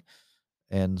everything.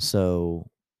 And so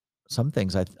some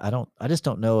things I just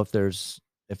don't know if there's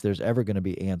ever going to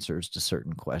be answers to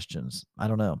certain questions. I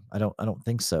don't know. I don't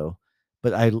think so.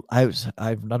 But I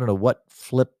don't know what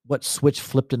switch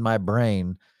flipped in my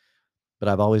brain, but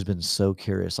I've always been so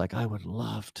curious. Like I would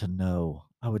love to know.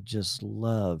 I would just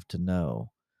love to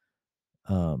know.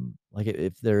 Like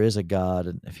if there is a God,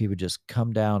 and if he would just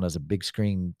come down as a big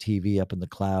screen TV up in the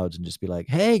clouds and just be like,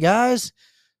 "Hey guys,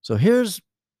 so here's,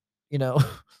 you know,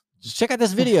 just check out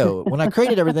this video. When I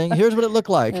created everything, here's what it looked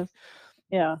like." Yes.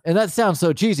 Yeah, And that sounds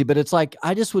so cheesy, but it's like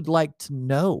I just would like to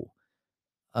know.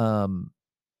 Um,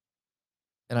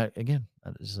 and I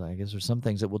guess there's some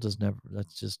things that we'll just never.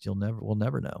 That's just we'll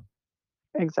never know.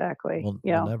 exactly. We'll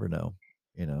Yeah. never know.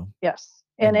 You know, Yes.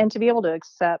 and And to be able to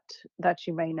accept that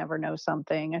you may never know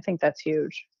something, I think that's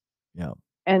huge. yeah,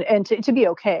 And to be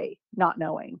okay not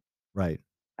knowing, right.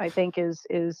 I think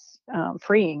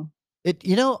freeing.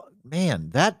 Man,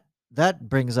 that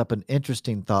brings up an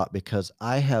interesting thought because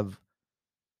I've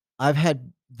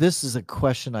had this is a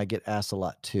question I get asked a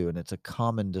lot too, and it's a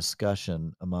common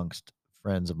discussion amongst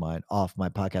friends of mine off my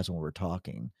podcast when we're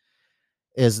talking,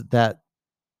 is that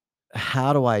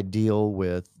how do I deal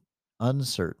with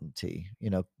uncertainty?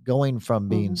 Going from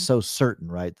being Mhm. so certain,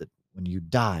 right, that when you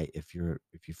die, if you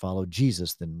follow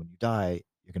Jesus, then when you die,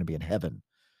 you're going to be in heaven,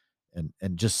 and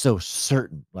just so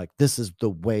certain, like this is the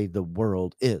way the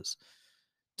world is.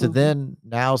 To Mhm. then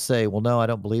now say, well, no, I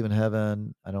don't believe in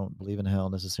heaven. I don't believe in hell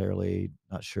necessarily.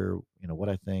 Not sure, what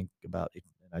I think about it.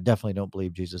 And I definitely don't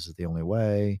believe Jesus is the only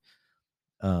way.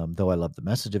 Though I love the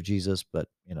message of Jesus, but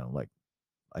like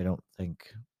I don't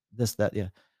think this, that, yeah.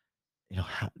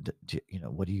 How,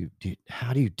 what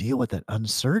how do you deal with that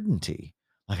uncertainty?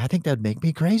 Like, I think that'd make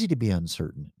me crazy to be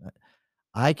uncertain.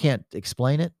 I can't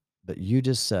explain it, but you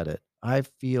just said it. I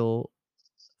feel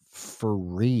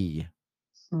free.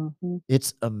 Mhm.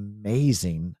 It's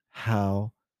amazing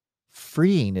how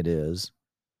freeing it is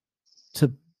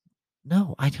to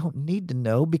no, I don't need to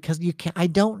know because you can't. I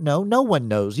don't know. No one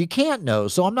knows. You can't know.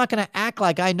 So I'm not going to act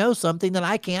like I know something that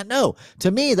I can't know. To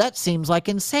me, that seems like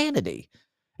insanity.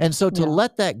 And so to Yeah.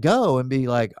 let that go and be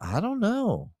like, I don't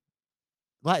know,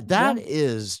 like that Yeah.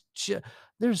 is,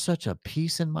 there's such a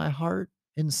peace in my heart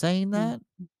in saying Mm. that.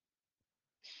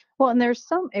 Well, and there's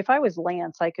some if I was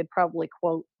Lance, I could probably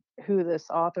quote who this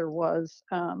author was,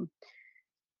 but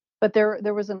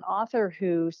there was an author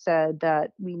who said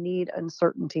that we need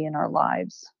uncertainty in our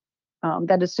lives,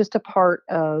 that it's just a part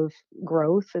of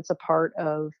growth, it's a part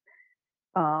of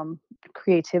um,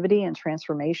 creativity and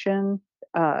transformation.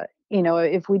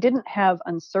 If we didn't have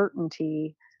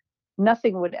uncertainty,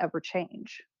 nothing would ever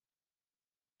change.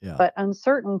 Yeah. But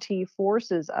uncertainty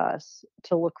forces us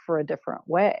to look for a different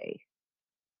way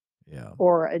Yeah.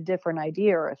 or a different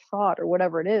idea or a thought or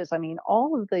whatever it is. I mean,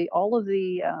 the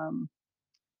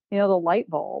light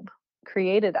bulb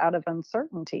created out of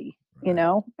uncertainty.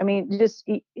 Right. I mean, just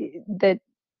that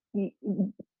y-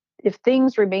 if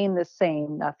things remain the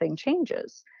same, nothing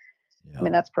changes. I Yeah.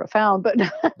 mean, that's profound, but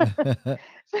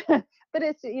but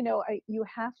it's you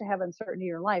have to have uncertainty in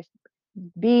your life.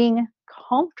 Being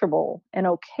comfortable and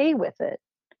okay with it,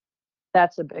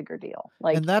 that's a bigger deal.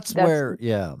 Like And that's that's where,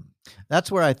 yeah,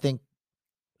 that's where I think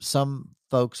some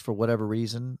folks, for whatever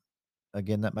reason,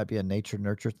 again, that might be a nature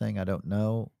nurture thing. I don't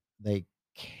know. They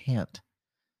can't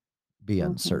be Mhm.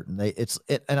 uncertain.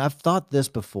 And I've thought this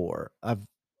before. And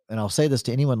I'll say this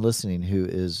to anyone listening who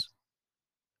is,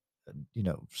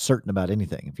 certain about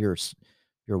anything. If you're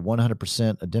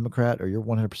 100% a Democrat, or you're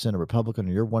 100% a Republican,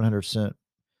 or you're 100%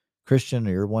 Christian,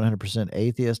 or you're 100%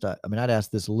 atheist. I mean, I'd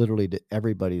ask this literally to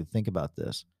everybody to think about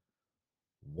this.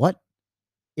 What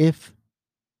if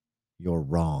you're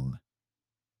wrong?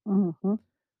 Mhm.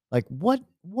 Like, what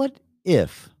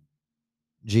if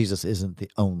Jesus isn't the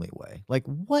only way? Like,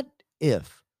 what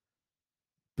if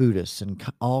Buddhists and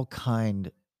all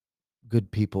kind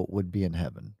good people would be in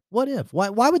heaven? What if? Why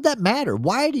would that matter?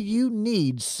 Why do you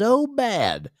need so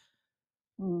bad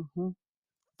Mhm.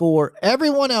 for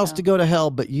everyone else to Yeah. go to hell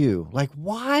but you? Like,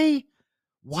 why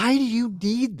do you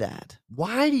need that?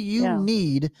 Why do you Yeah.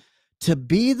 need to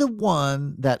be the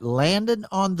one that landed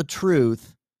on the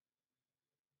truth?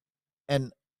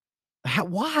 And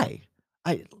why?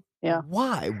 I Yeah.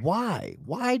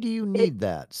 why do you It need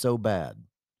that so bad?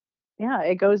 Yeah,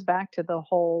 it goes back to the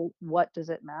whole what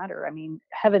does it matter? I mean,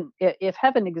 heaven if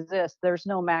heaven exists, there's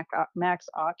no max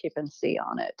occupancy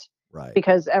on it Right,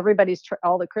 because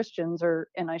all the Christians are,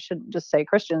 and I shouldn't just say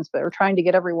Christians, but are trying to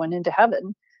get everyone into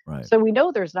heaven. right. So we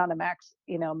know there's not a max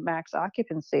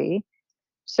occupancy.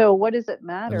 So what does it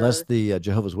Unless matter? the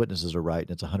Jehovah's Witnesses are right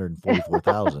and it's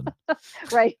 144,000.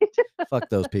 Right? Fuck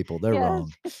those people, they're Yes.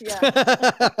 wrong. Yeah.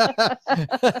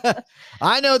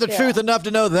 I know the truth Yeah. enough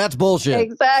to know that's bullshit.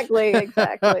 Exactly,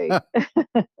 exactly.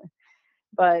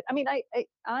 But I mean, I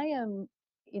am,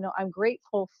 I'm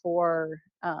grateful for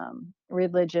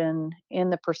religion in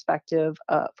the perspective,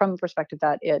 from the perspective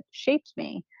that it shaped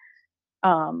me.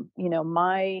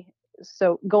 My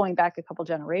so going back a couple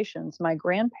generations, my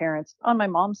grandparents on my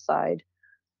mom's side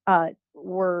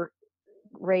were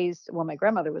raised. Well, my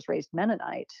grandmother was raised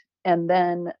Mennonite, and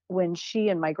then when she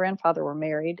and my grandfather were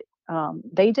married,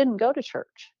 they didn't go to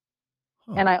church.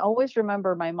 Huh, And I always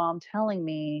remember my mom telling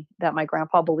me that my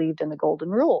grandpa believed in the golden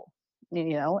rule,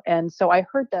 and so I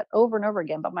heard that over and over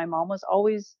again. But my mom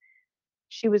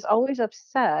she was always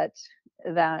upset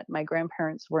that my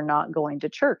grandparents were not going to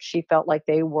church. She felt like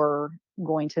they were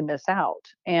going to miss out.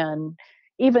 And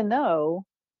even though,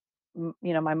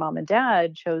 my mom and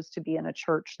dad chose to be in a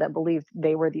church that believed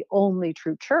they were the only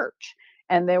true church.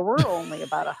 And there were only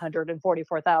about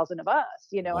 144,000 of us,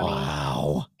 I mean,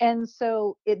 wow. and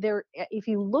so if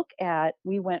you look at,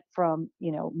 we went from,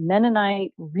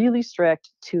 Mennonite, really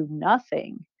strict, to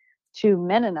nothing, to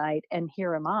Mennonite, and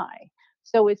here am I.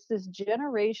 So it's this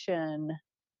generation,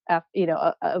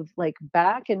 of like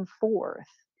back and forth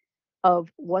of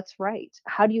what's right.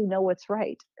 How do you know what's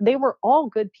right? They were all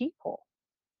good people,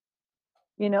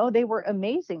 they were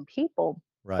amazing people,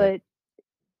 Right,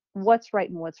 but what's right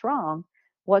and what's wrong,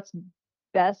 what's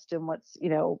best and what's,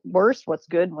 worst, what's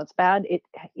good and what's bad, it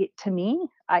to me,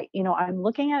 I'm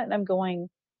looking at it and I'm going,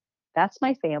 that's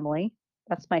my family,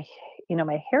 that's my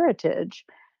heritage,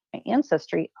 my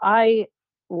ancestry. I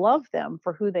love them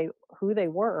for who they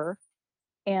were,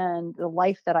 and the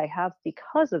life that I have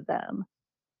because of them.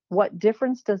 What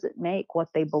difference does it make what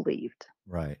they believed?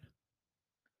 right.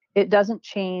 It doesn't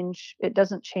change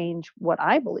what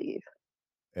I believe.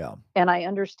 Yeah, And I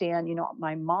understand,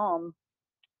 my mom,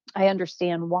 I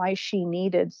understand why she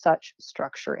needed such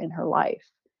structure in her life.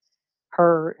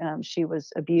 She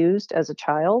was abused as a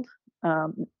child,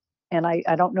 um, and I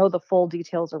don't know the full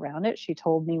details around it. She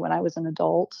told me when I was an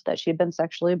adult that she had been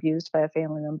sexually abused by a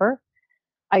family member.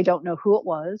 I don't know who it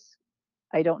was.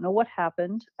 I don't know what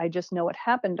happened. I just know it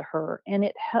happened to her, and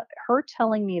her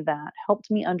telling me that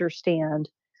helped me understand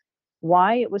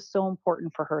why it was so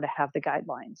important for her to have the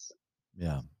guidelines.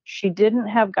 yeah, She didn't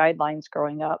have guidelines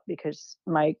growing up because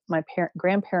my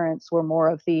grandparents were more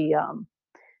of the,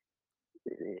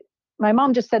 my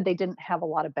mom just said they didn't have a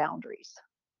lot of boundaries.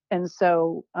 And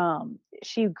so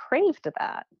she craved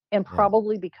that. And yeah,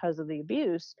 probably because of the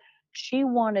abuse, she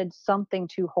wanted something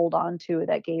to hold on to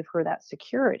that gave her that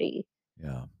security.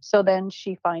 yeah, So then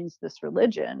she finds this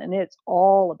religion, and it's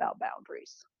all about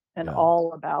boundaries and yeah.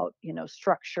 all about,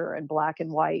 structure and black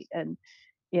and white and,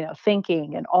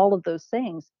 thinking and all of those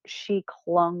things. She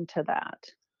clung to that.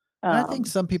 And I think Um,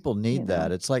 some people you need that.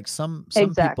 know, It's like some people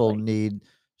exactly. need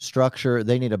structure.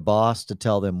 They need a boss to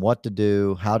tell them what to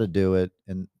do, how to do it,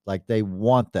 and like they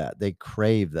want that. They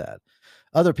crave that.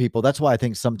 Other people, that's why I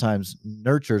think sometimes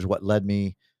nurture is what led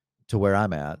me to where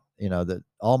I'm at. That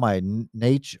all my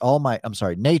nature, I'm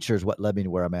sorry, nature is what led me to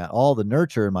where I'm at. All the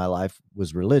nurture in my life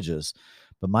was religious,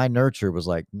 but my nurture was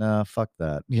like, nah, fuck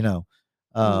that.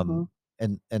 Hmm. Um,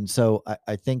 and so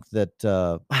I think that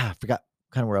I forgot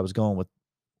kind of where I was going with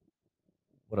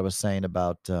what I was saying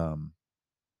about,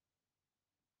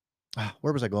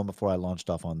 where was I going before I launched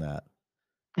off on that?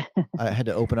 I had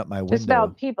to open up my Just window.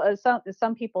 about people,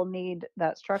 some people need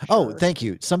that Oh, structure. thank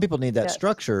you. Some people need that Yes.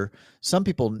 structure. Some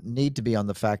people need to be on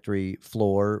the factory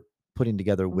floor putting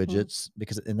together Mhm. widgets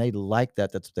because and they like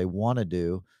that. That's what they want to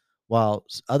do. While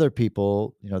other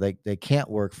people, they can't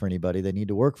work for anybody. They need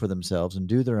to work for themselves and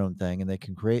do their own thing, and they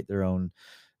can create their own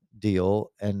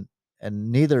deal. And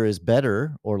neither is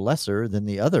better or lesser than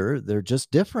the other. They're just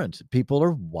different. People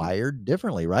are wired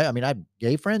differently, right? I mean, I had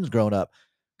gay friends growing up.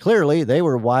 Clearly, they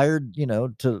were wired,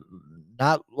 to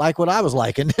not like what I was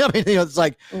liking. I mean, it's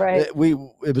like Right. it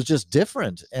was just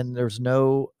different, and there's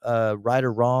no right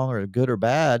or wrong or good or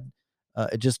bad.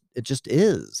 It just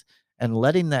is, and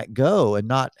letting that go, and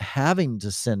not having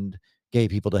to send gay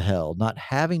people to hell, not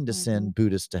having to Mhm. send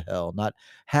Buddhists to hell, not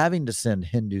having to send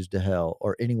Hindus to hell,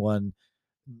 or anyone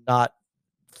not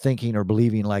thinking or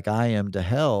believing like I am to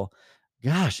hell.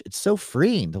 Gosh, it's so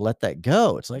freeing to let that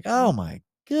go. It's like, oh Mhm. my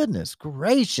goodness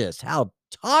gracious, how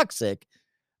toxic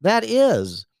that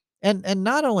is. And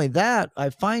not only that, I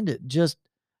find it just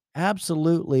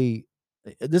absolutely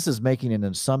this is making an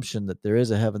assumption that there is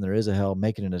a heaven, there is a hell,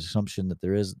 making an assumption that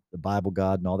there is the Bible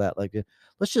God and all that. Like,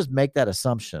 let's just make that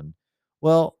assumption.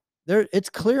 Well, it's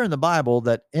clear in the Bible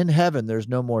that in heaven there's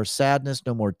no more sadness,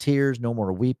 no more tears, no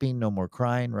more weeping, no more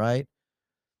crying, right?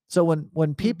 So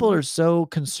when people Mhm. are so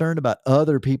concerned about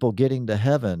other people getting to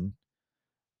heaven,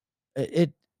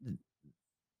 it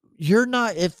you're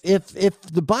not if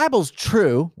the Bible's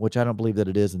true, which I don't believe that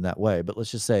it is in that way, but let's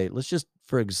just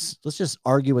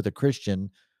argue with a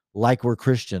Christian like we're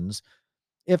Christians.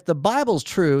 If the Bible's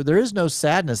true, there is no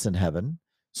sadness in heaven.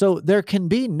 So there can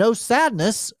be no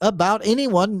sadness about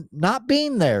anyone not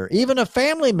being there, even a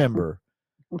family member.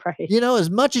 Right. As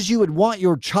much as you would want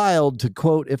your child to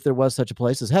quote, if there was such a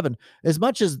place as heaven, as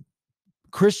much as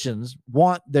Christians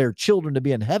want their children to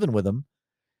be in heaven with them,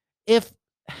 if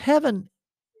heaven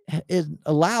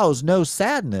allows no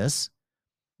sadness,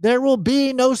 there will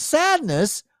be no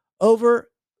sadness over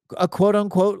a quote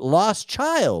unquote lost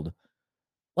child.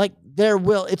 Like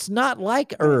it's not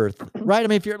like Right. earth, right? I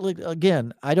mean, if you're like,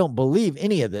 again, I don't believe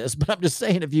any of this, but I'm just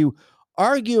saying if you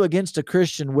argue against a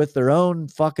Christian with their own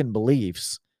fucking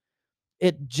beliefs,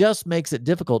 it just makes it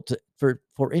difficult for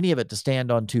any of it to stand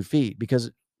on 2 feet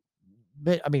because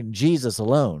I mean, Jesus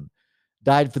alone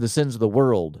died for the sins of the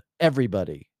world.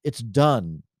 Everybody. It's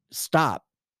done. Stop.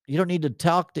 You don't need to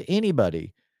talk to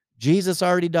anybody. Jesus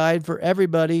already died for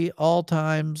everybody, all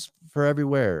times, for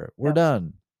everywhere. We're Yep.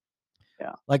 done.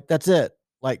 Yeah. Like, that's it.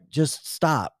 Like, just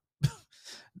stop.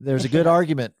 There's a good Yeah.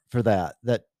 argument for that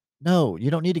no, you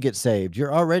don't need to get saved.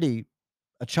 You're already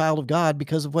a child of God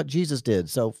because of what Jesus did.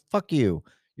 So fuck you.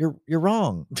 You're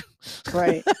wrong.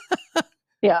 Right.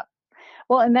 Yeah.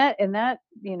 Well, and that,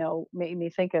 made me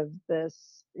think of the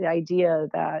idea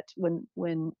that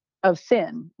when of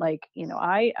sin, like,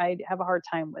 I have a hard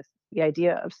time with the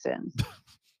idea of sin.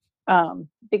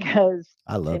 Because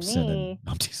I to love sinning. me,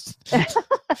 I'm just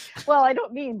well, I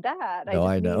don't mean that. I No, just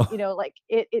I mean, know. like,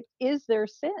 it is there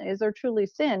sin? Is there truly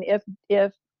sin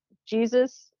if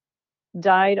Jesus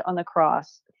died on the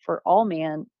cross for all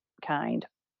mankind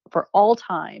for all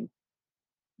time,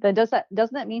 then doesn't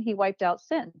that mean he wiped out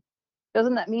sin?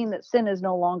 Doesn't that mean that sin is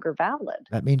no longer valid?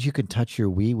 That means you can touch your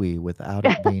wee wee without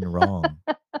it being wrong.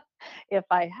 If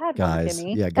I had one, Guys,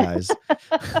 Kimmy. yeah, guys.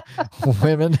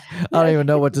 Women, I don't Yes. even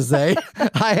know what to say.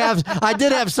 I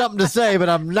did have something to say, but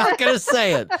I'm not gonna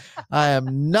say it. I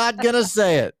am not gonna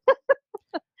say it.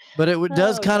 But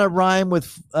does Oh kind of gosh. rhyme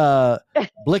with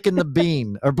blicking the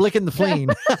bean or blicking the fleen.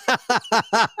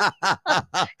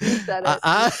 You said it.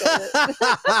 You said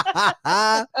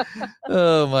it.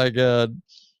 Oh my god.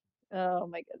 Oh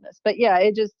my goodness. But yeah,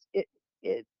 it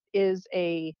is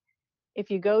a if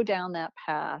you go down that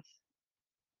path,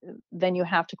 then you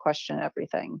have to question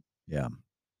everything. Yeah.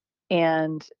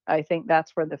 And I think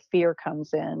that's where the fear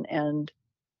comes in. And,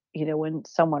 when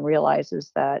someone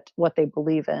realizes that what they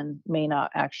believe in may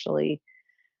not actually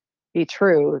be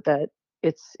true, that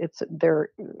they're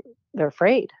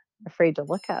afraid to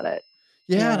look at it.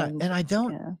 Yeah, and I, And and I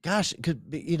don't yeah. gosh, it could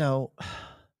be,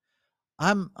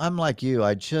 I'm like you.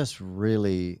 I just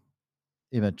really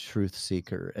am a truth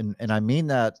seeker. And I mean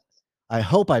that I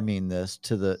hope I mean this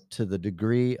to the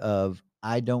degree of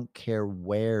I don't care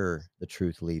where the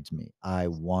truth leads me. I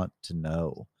want to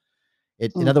know.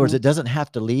 In other words, Mhm. it doesn't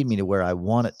have to lead me to where I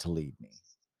want it to lead me.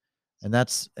 And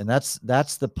that's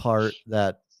the part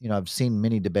that, I've seen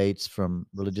many debates from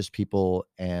religious people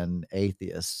and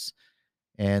atheists.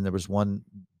 And there was one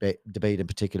debate in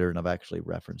particular, and I've actually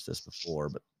referenced this before,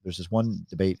 but there's this one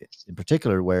debate in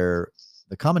particular where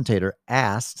the commentator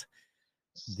asked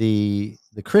the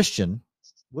Christian,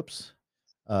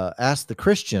 asked the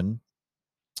Christian,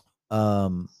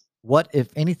 what if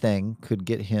anything could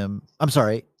get him? I'm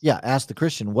sorry, yeah, asked the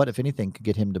Christian what if anything could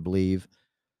get him to believe,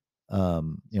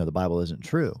 the Bible isn't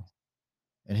true,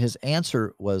 and his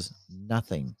answer was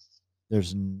nothing.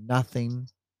 There's nothing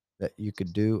that you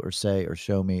could do or say or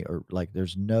show me, or like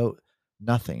there's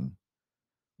nothing,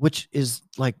 which is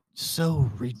like so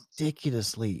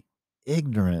ridiculously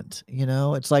ignorant.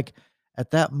 It's like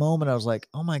at that moment I was like,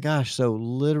 oh my gosh, so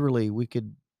literally we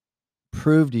could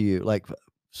prove to you, like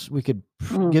we could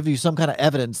Mm, give you some kind of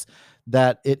evidence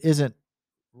that it isn't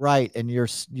right, and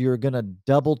you're gonna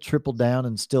double triple down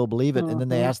and still believe it. And then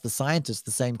they mhm. asked the scientists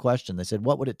the same question. They said,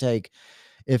 what would it take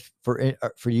if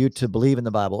for you to believe in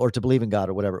the Bible or to believe in God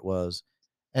or whatever it was?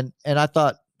 And I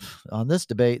thought, on this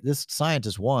debate, this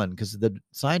scientist won, because the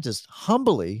scientist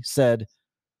humbly said,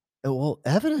 "Oh, well,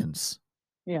 evidence."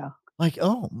 Yeah. Like,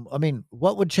 oh, I mean,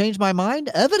 what would change my mind?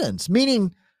 Evidence,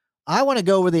 meaning I want to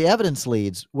go where the evidence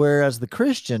leads. Whereas the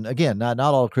Christian, again, not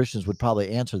all Christians would probably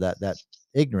answer that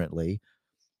ignorantly,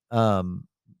 um,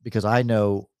 because I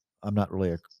know I'm not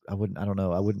really I don't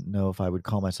know. I wouldn't know if I would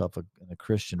call myself a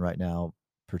Christian right now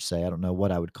per se. I don't know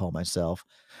what I would call myself,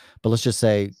 but let's just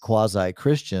say quasi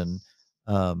Christian.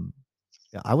 Um,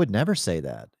 yeah, I would never say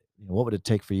that. What would it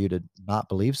take for you to not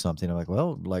believe something? I'm like,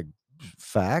 well, like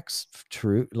facts,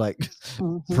 true, like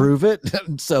Mhm. prove it.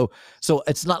 So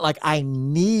it's not like I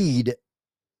need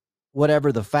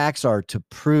whatever the facts are to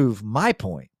prove my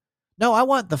point. No, I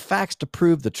want the facts to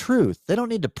prove the truth. They don't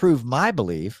need to prove my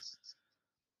belief.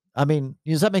 I mean,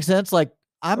 does that make sense? Like,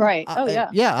 Right. Oh, yeah.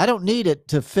 yeah, I don't need it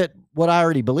to fit what I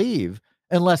already believe,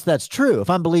 unless that's true. If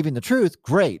I'm believing the truth,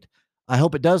 great. I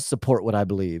hope it does support what I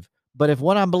believe. But if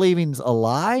what I'm believing is a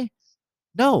lie,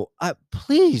 no,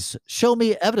 please show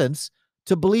me evidence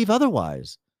to believe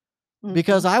otherwise,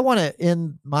 because Mhm. I want to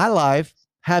end my life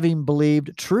having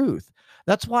believed truth.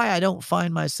 That's why I don't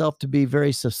find myself to be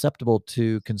very susceptible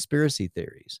to conspiracy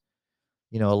theories.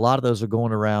 A lot of those are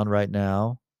going around right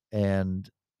now, and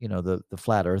the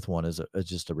flat Earth one is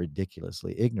just a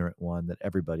ridiculously ignorant one that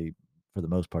everybody, for the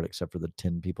most part, except for the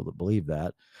 10 people that believe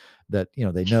that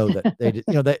they know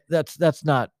that that's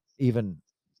not even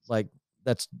like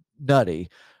that's nutty.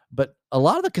 But a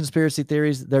lot of the conspiracy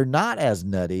theories, they're not as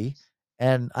nutty,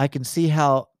 and I can see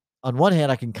how, on one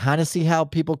hand, I can kind of see how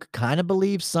people could kind of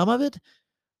believe some of it,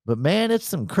 but man, it's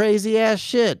some crazy ass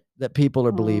shit that people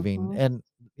are believing. Mhm. And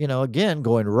again,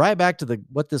 going right back to the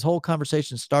what this whole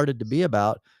conversation started to be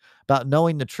about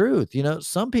knowing the truth.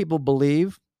 Some people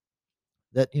believe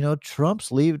that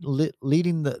Trump's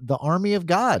leading the army of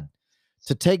God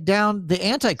to take down the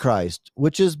Antichrist,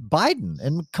 which is Biden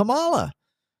and Kamala.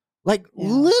 Like Yeah.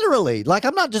 literally, like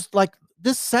I'm not just like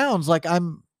this sounds like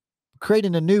I'm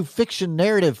creating a new fiction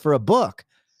narrative for a book.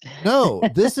 No,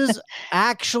 this is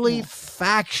actually Yeah.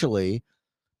 factually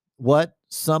what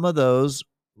some of those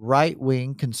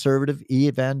right-wing conservative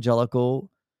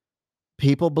evangelical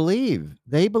people believe.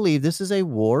 They believe this is a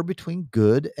war between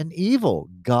good and evil,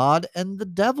 God and the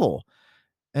devil,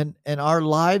 and our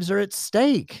lives are at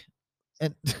stake.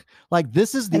 And like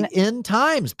this is And the end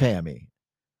times, Pammy.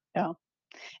 yeah.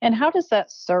 And how does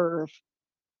that serve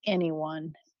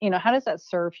anyone? How does that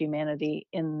serve humanity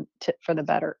for the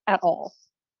better at all?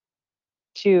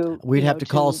 To, We'd have to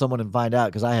call to someone and find out,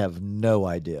 because I have no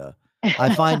idea.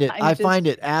 I find it I'm I just find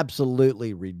it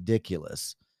absolutely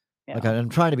ridiculous. Like, yeah. I'm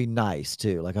trying to be nice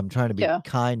too. Like, I'm trying to be Yeah.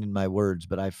 kind in my words,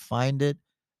 but I find it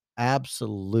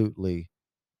absolutely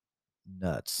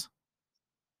nuts.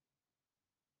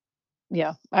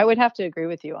 Yeah. I would have to agree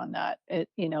with you on that.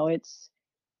 It's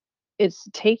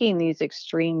taking these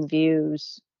extreme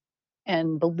views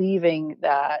and believing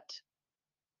that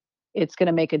it's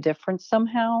gonna make a difference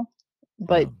somehow, Yeah,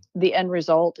 but the end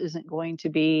result isn't going to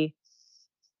be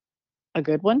a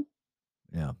good one.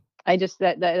 yeah. I just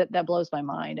that blows my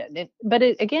mind, and but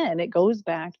it again, it goes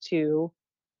back to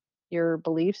your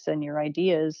beliefs and your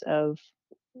ideas of,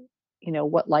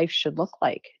 what life should look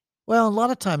like. Well, a lot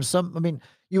of times, I mean,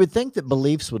 you would think that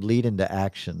beliefs would lead into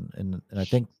action, and I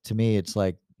think, to me, it's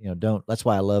like, don't. That's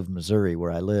why I love Missouri,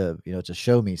 where I live. It's a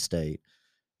show me state.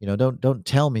 Don't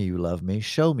tell me you love me,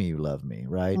 show me you love me,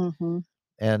 right? Mhm.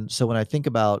 And so when I think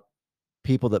about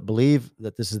people that believe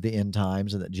that this is the end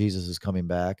times and that Jesus is coming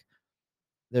back,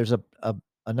 there's a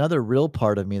another real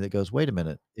part of me that goes, wait a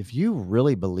minute, if you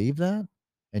really believe that,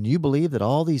 and you believe that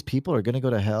all these people are going to go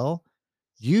to hell,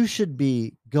 you should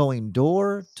be going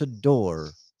door to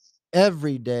door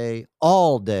every day,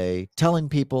 all day, telling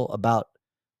people about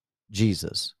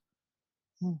Jesus.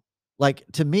 Mm. Like,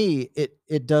 to me,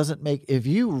 it doesn't make if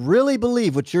you really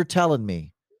believe what you're telling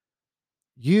me,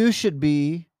 you should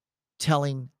be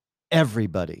telling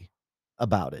everybody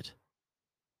about it.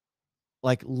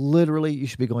 Like, literally, you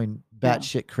should be going Yeah.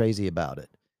 batshit crazy about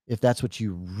it if that's what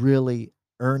you really,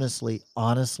 earnestly,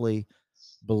 honestly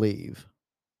believe.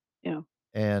 Yeah.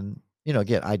 And,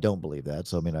 again, I don't believe that.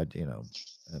 So, I mean,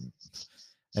 and,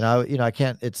 and I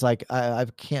can't, it's like, I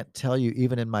can't tell you,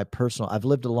 even in my personal, I've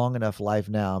lived a long enough life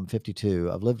now. I'm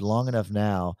 52. I've lived long enough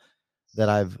now that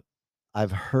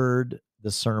I've heard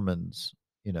the sermons,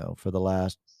 for the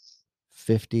last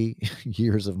 50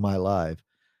 years of my life.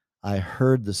 I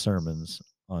heard the sermons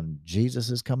on Jesus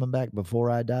is coming back before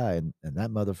I die, and that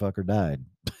motherfucker died.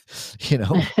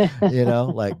 you know,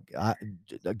 like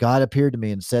God appeared to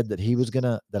me and said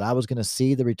that I was gonna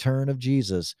see the return of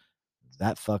Jesus.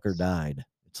 That fucker died.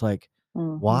 It's like,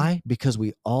 Mhm. why? Because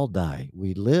we all die.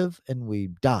 We live and we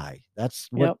die. That's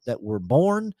what Yep. that we're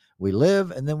born, we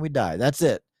live, and then we die. That's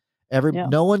it. Yeah.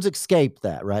 No one's escaped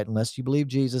that, right? Unless you believe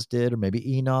Jesus did, or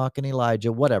maybe Enoch and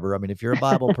Elijah, whatever. I mean, if you're a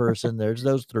Bible person, there's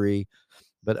those three.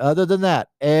 But other than that,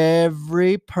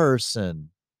 every person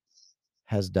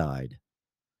has died.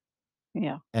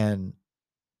 Yeah. And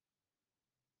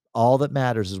all that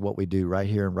matters is what we do right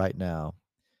here and right now.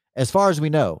 As far as we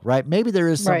know, right? Maybe there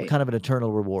is some Right. kind of an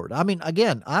eternal reward. I mean,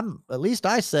 again, at least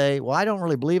I say, well, I don't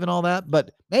really believe in all that,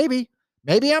 but maybe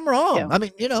I'm wrong. Yeah. I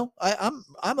mean,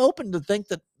 I'm open to think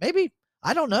that maybe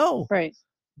I don't know, Right.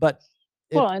 but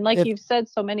Well, and like if you've said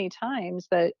so many times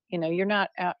that, you're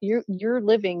not out, you're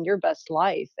living your best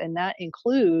life, and that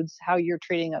includes how you're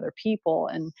treating other people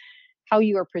and how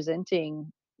you are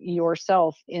presenting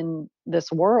yourself in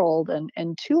this world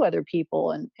and to other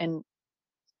people, and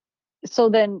so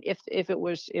then if it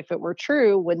were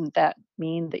true, wouldn't that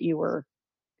mean that you were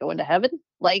going to heaven?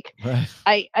 Like,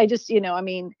 right, I just, I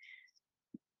mean,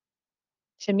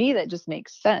 to me that just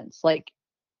makes sense. Like,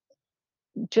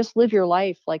 just live your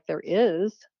life like there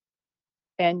is,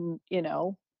 and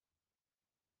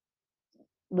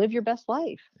live your best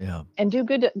life, yeah, and do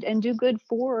good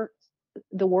for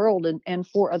the world, and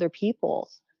for other people.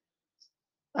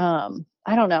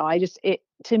 I don't know, I just it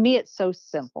to me it's so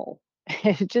simple.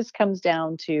 It just comes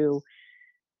down to,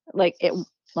 like it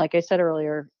like I said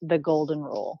earlier, the golden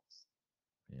rule,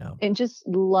 yeah, and just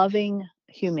loving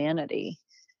humanity,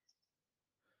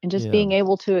 and just yeah, being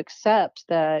able to accept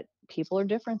that people are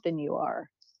different than you are,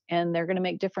 and they're going to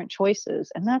make different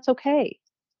choices, and that's okay.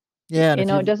 yeah. And if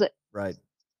It you doesn't, right,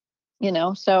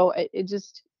 so it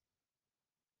just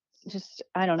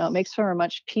I don't know, it makes for a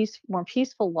much more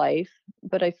peaceful life,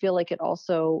 but I feel like it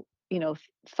also,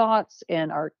 thoughts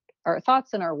and our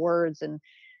thoughts and our words and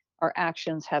our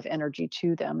actions have energy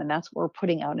to them, and that's what we're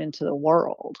putting out into the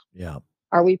world. yeah.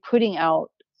 Are we putting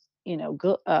out,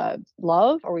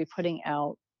 love? Are we putting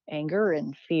out anger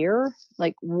and fear?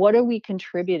 Like, what are we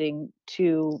contributing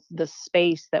to the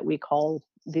space that we call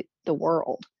the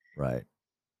world? Right.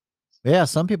 Yeah,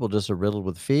 some people just are riddled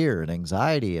with fear and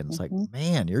anxiety, and it's like, Mhm.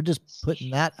 man, you're just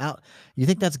putting that out. You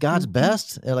think that's God's Mhm.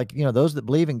 best? Like, those that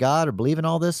believe in God or believe in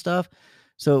all this stuff.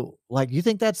 So, like, you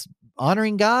think that's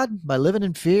honoring God by living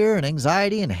in fear and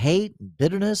anxiety and hate and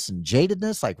bitterness and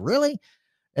jadedness? Like, really?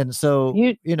 And so,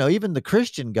 You even the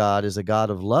Christian God is a God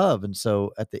of love. And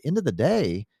so, at the end of the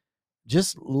day,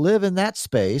 just live in that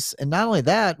space. And not only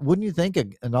that, wouldn't you think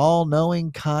an all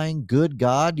knowing, kind, good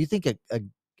God? Do you think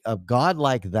a God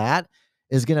like that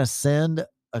is going to send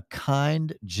a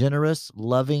kind, generous,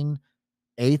 loving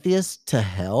atheist to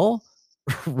hell?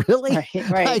 Really? Right,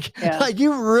 right. Yeah. Like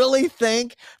you really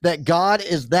think that God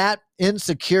is that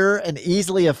insecure and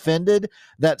easily offended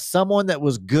that someone that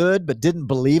was good but didn't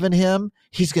believe in him,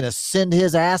 he's going to send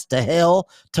his ass to hell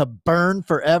to burn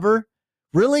forever?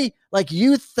 Really? Like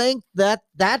you think that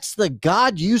that's the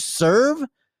God you serve?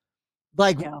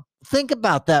 Like Yeah. think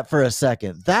about that for a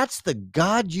second. That's the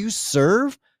God you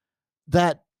serve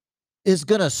that is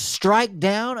going to strike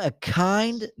down a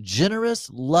kind, generous,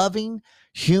 loving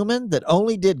human that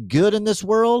only did good in this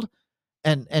world,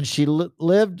 and she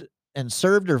lived and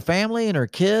served her family and her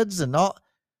kids and all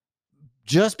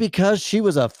just because she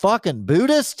was a fucking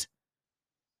Buddhist?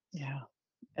 Yeah.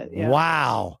 Yeah.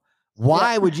 Wow. Yep.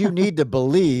 Why would you need to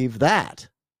believe that?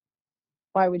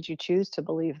 Why would you choose to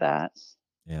believe that?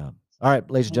 Yeah. All right,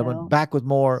 ladies and You gentlemen, know? back with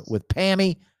more with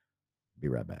Pammy. Be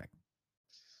right back.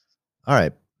 All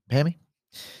right, Pammy.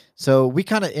 So we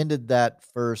kind of ended that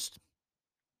first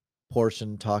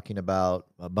portion talking about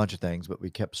a bunch of things, but we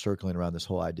kept circling around this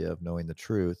whole idea of knowing the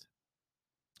truth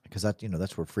because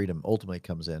that's where freedom ultimately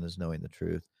comes in, is knowing the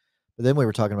truth. But then we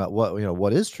were talking about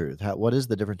what is truth? What is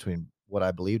the difference between what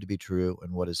I believe to be true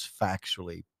and what is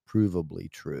factually provably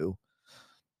true?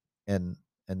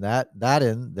 and that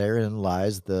therein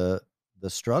lies the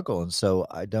struggle. And so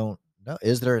I don't know,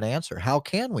 is there an answer? How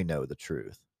can we know the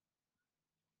truth?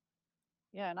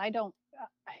 Yeah, and I don't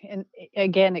and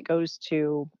again, it goes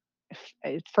to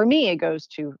for me, it goes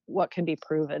to what can be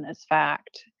proven as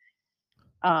fact,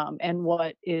 and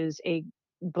what is a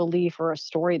belief or a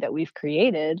story that we've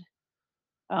created.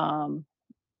 Um,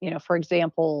 for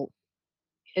example,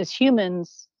 as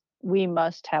humans, we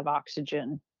must have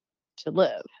oxygen to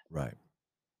live, Right.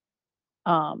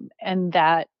 and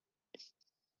that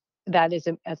is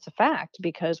that's a fact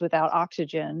because without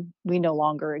oxygen, we no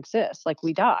longer exist. Like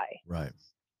we die. Right.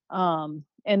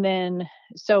 And then,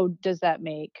 so does that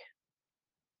make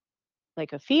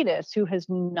like a fetus who has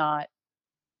not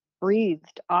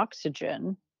breathed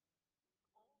oxygen?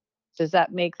 Does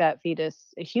that make that fetus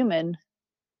a human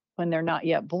when they're not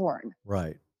yet born?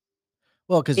 Right.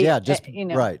 Well, because It, yeah, just you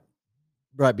know, right.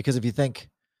 Right, because if you think,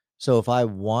 so if I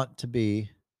want to be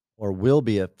or will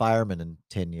be a fireman in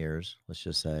 10 years, let's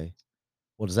just say,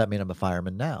 well, does that mean I'm a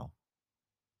fireman now?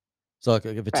 So, like,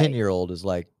 if a right. 10-year-old is,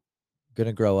 like,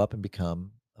 gonna grow up and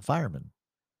become a fireman,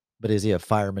 but is he a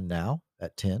fireman now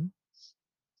at 10?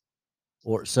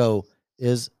 Or so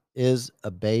is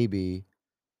a baby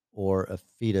or a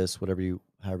fetus, whatever you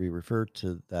however you refer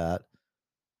to that,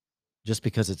 just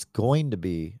because it's going to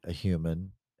be a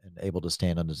human and able to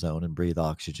stand on its own and breathe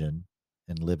oxygen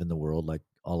and live in the world like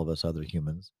all of us other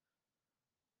humans,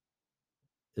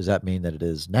 does that mean that it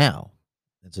is now?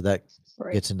 And so that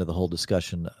Right. gets into the whole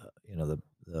discussion,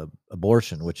 the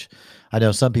abortion, which I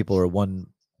know some people are one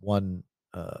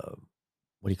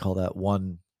what do you call that?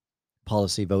 One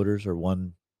policy voters or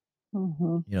one,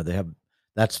 Hmm. they have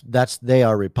that's they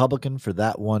are Republican for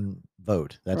that one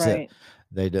vote. That's it. Right.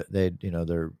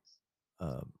 They're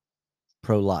uh,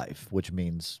 pro life, which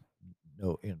means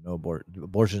no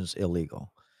abortion is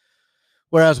illegal.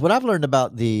 Whereas what I've learned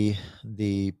about the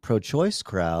pro-choice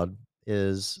crowd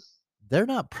is they're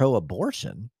not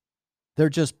pro-abortion. They're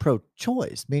just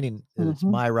pro-choice, meaning that it's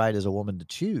Hmm. my right as a woman to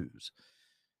choose.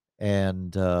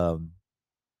 And as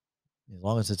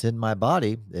long as it's in my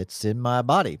body, it's in my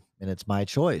body and it's my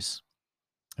choice.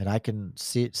 And I can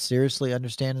see it, seriously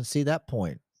understand and see that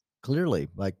point clearly.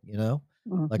 Like when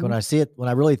Hmm. I see it, when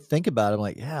I really think about it, I'm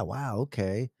like, yeah, wow,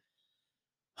 okay.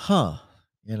 Huh.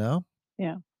 You know?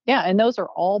 Yeah. Yeah. And those are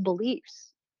all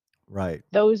beliefs. Right.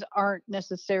 Those aren't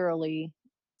necessarily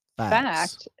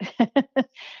Facts. fact.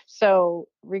 So,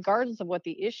 regardless of what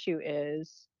the issue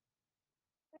is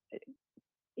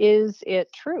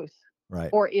it truth Right.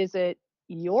 or is it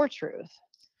your truth?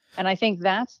 And I think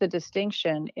that's the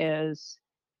distinction is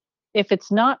if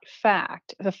it's not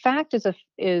fact, the fact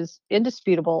is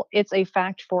indisputable. It's a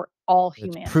fact for all It's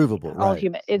humanity, provable. all Right.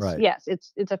 human. It's Right. yes,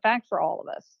 it's a fact for all of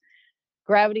us.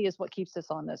 Gravity is what keeps us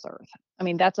on this earth. I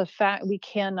mean, that's a fact. We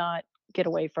cannot get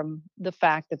away from the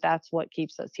fact that that's what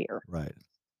keeps us here. Right.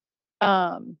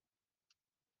 Um,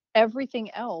 Everything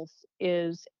else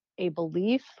is a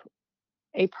belief,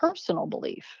 a personal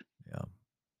belief, Yeah.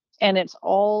 and it's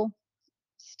all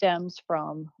stems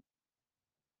from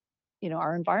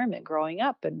our environment growing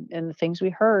up and the things we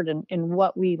heard and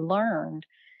what we learned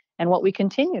and what we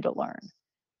continue to learn.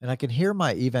 And I can hear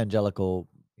my evangelical,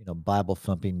 Bible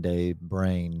thumping day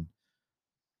brain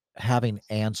having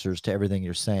answers to everything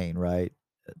you're saying, right?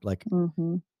 Like,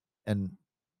 Mhm. and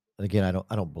again,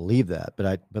 I don't believe that,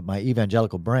 but my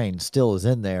evangelical brain still is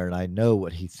in there, and I know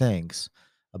what he thinks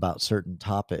about certain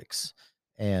topics.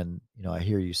 And I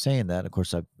hear you saying that. And of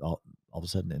course, all of a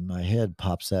sudden in my head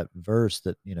pops that verse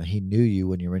that he knew you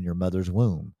when you were in your mother's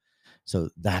womb. So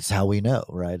that's how we know,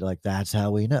 right? Like that's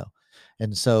how we know.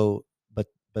 And so, but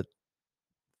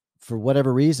for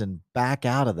whatever reason, back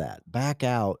out of that.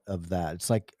 It's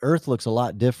like Earth looks a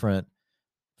lot different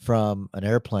from an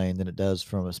airplane than it does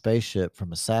from a spaceship,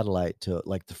 from a satellite to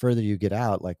like the further you get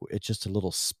out, like it's just a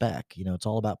little speck, it's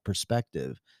all about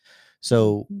perspective.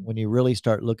 So Mhm. when you really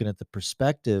start looking at the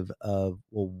perspective of,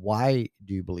 well, why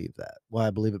do you believe that? Well, I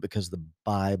believe it because the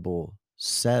Bible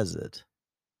says it.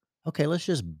 Okay, let's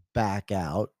just back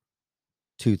out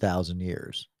 2,000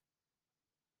 years.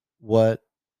 What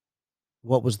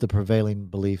what was the prevailing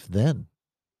belief then?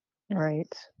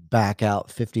 Right. Back out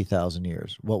 50,000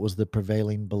 years. What was the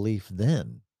prevailing belief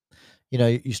then?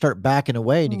 You start backing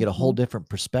away and you get a whole Mhm. different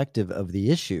perspective of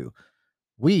the issue.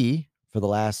 We, for the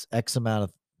last X amount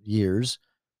of years,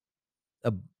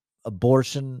 ab-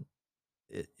 abortion,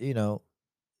 i- you know,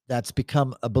 that's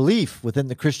become a belief within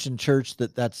the Christian church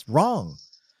that that's wrong.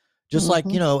 Just like,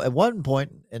 Mhm. at one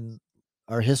point in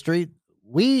our history,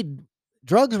 weed,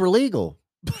 drugs were legal.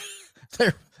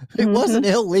 They're It Mhm. wasn't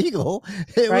illegal.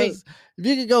 It Right. was, if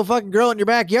you could go fucking grow it in your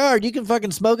backyard, you can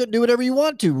fucking smoke it, do whatever you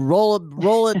want to, roll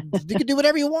it. You can do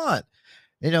whatever you want.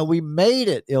 We made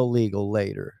it illegal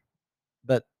later,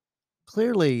 but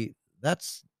clearly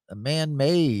that's a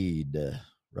man-made,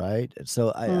 right? And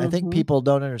so I think Mhm. people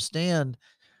don't understand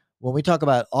when we talk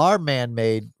about our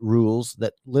man-made rules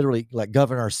that literally like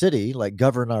govern our city, like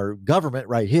govern our government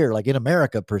right here, like in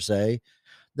America per se.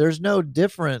 There's no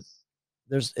different.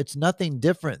 It's nothing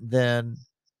different than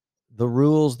the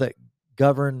rules that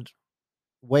governed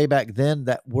way back then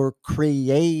that were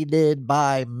created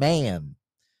by man.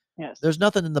 Yes. There's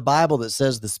nothing in the Bible that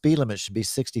says the speed limit should be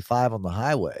 65 on the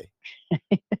highway,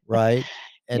 right?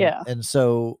 And Yeah. and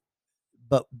so,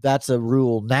 but that's a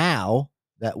rule now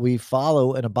that we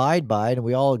follow and abide by, and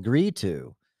we all agree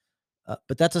to.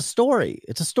 But that's a story.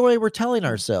 It's a story we're telling Mm.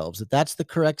 ourselves that that's the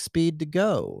correct speed to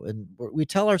go, and we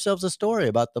tell ourselves a story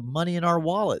about the money in our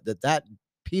wallet, that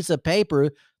piece of paper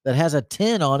that has a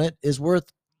 10 on it is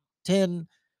worth $10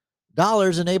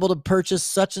 and able to purchase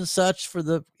such and such for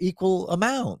the equal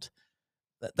amount.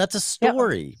 That's a Yeah.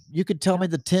 story. You could tell Yeah. me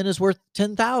the 10 is worth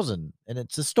 10,000 and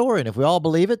it's a story. And if we all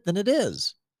believe it, then it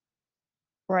is.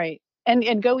 Right.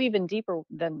 And go even deeper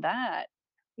than that,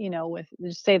 with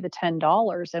just say the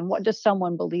 $10, and what does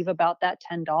someone believe about that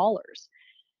 $10?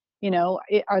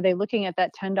 Are they looking at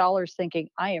that $10 thinking,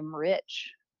 "I am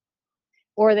rich,"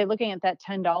 or are they looking at that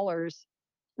 $10,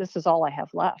 "This is all I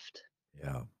have left"?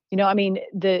 Yeah. I mean,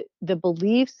 the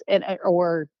beliefs and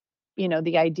or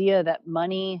the idea that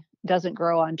money doesn't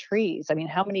grow on trees. I mean,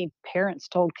 how many parents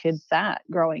told kids that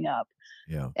growing up?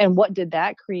 Yeah. And what did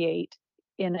that create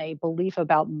in a belief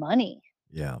about money?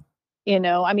 Yeah.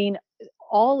 I mean,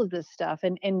 all of this stuff,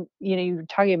 and you're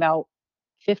talking about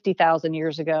 50,000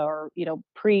 years ago, or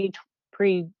pre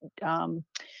um,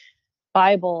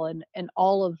 Bible, and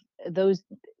all of those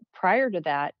prior to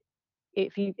that.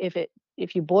 If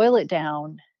you boil it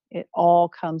down, it all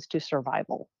comes to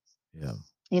survival. Yeah.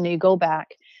 You go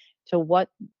back to what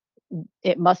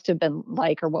it must have been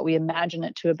like, or what we imagine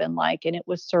it to have been like, and it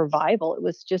was survival. It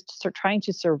was just trying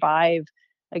to survive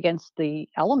against the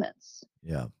elements,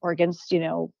 Yeah. or against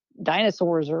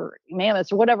dinosaurs or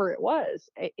mammoths or whatever it was.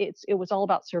 It was all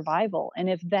about survival. And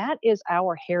if that is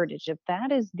our heritage, if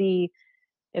that is the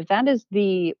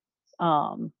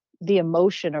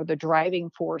emotion or the driving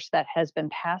force that has been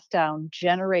passed down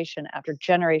generation after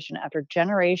generation after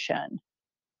generation,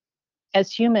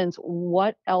 as humans,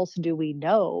 what else do we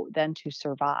know than to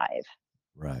survive?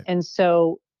 Right. And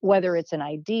so, whether it's an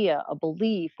idea, a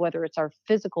belief, whether it's our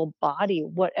physical body,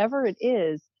 whatever it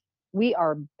is, we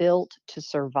are built to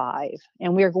survive,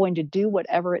 and we are going to do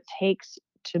whatever it takes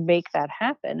to make that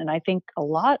happen. And I think a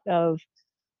lot of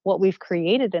what we've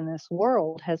created in this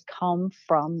world has come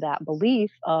from that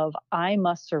belief of I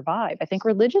must survive. I think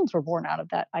religions were born out of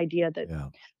that idea that Yeah.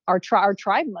 our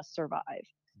tribe must survive.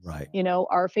 Right.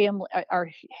 Our family,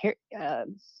 uh,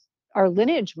 our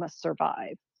lineage must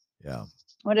survive. Yeah.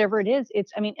 Whatever it is,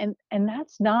 it's, I mean, and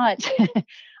that's not.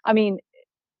 I mean,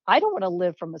 I don't want to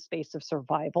live from a space of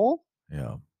survival.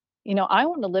 Yeah. I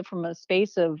want to live from a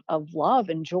space of love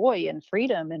and joy and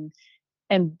freedom,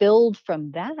 and build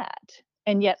from that.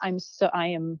 And yet I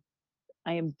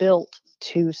am built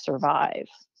to survive.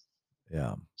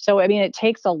 Yeah. So I mean, it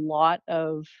takes a lot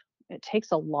of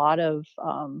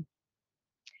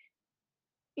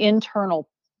internal,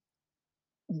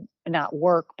 not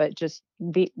work, but just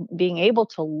being able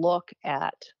to look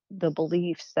at the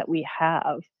beliefs that we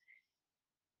have,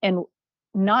 and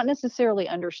not necessarily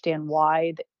understand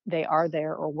why they are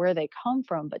there or where they come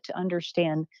from, but to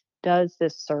understand, does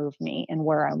this serve me, and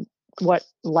what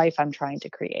life I'm trying to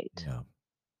create. Yeah.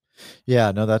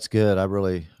 Yeah. No, that's good. I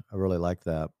really like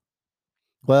that.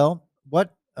 Well,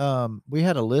 we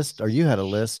had a list, or you had a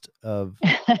list of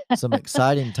some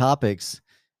exciting topics.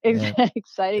 And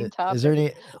Exciting is there topics.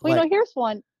 any Well, like, here's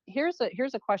one. Here's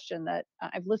a question that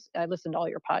I listened to all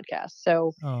your podcasts.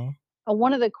 So oh,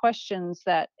 one of the questions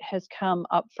that has come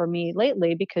up for me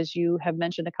lately, because you have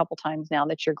mentioned a couple times now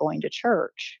that you're going to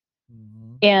church,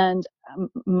 mhm, and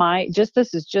my just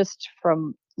this is just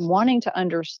from wanting to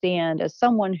understand, as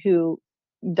someone who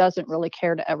doesn't really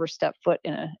care to ever step foot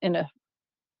in a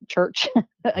church yeah,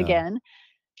 again,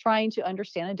 trying to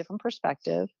understand a different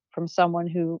perspective from someone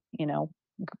who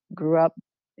grew up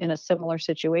in a similar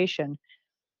situation.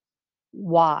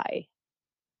 Why?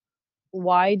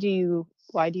 Why do you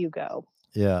go?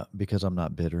 yeah, because I'm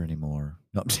not bitter anymore.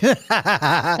 No,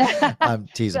 I'm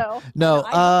teasing. So, no, No,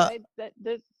 I know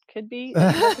that could be,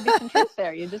 there could be some truth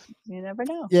there. You never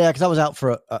know. yeah, because I was out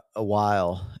for a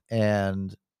while,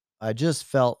 and I just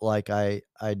felt like I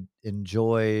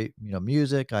enjoy,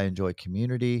 music, I enjoy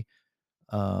community,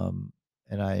 um,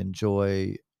 and I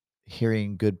enjoy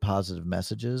hearing good positive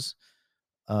messages.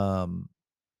 Um,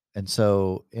 and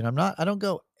so, I don't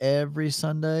go every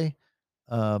Sunday,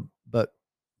 but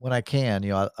when I can,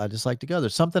 I just like to go.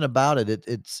 There's something about it.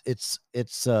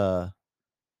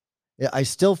 Yeah, I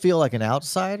still feel like an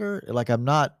outsider, like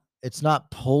it's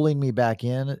not pulling me back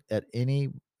in at any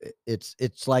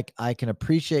it's like I can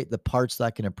appreciate the parts that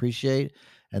I can appreciate,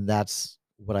 and that's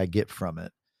what I get from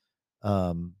it.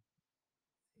 Um,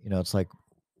 it's like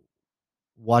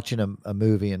watching a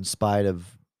movie in spite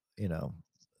of, you know,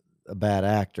 a bad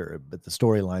actor, but the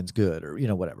storyline's good or,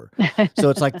 whatever. So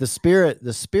it's like the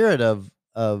spirit of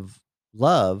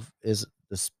love is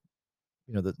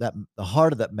the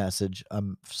heart of that message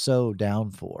I'm so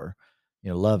down for.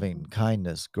 Loving, Mhm,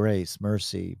 kindness, grace,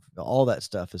 mercy, all that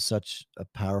stuff is such a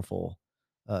powerful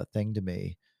thing to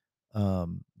me,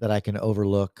 that I can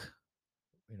overlook,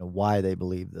 why they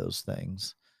believe those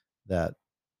things. That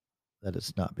that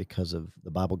it's not because of the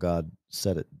Bible God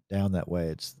set it down that way.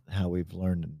 It's how we've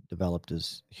learned and developed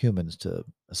as humans to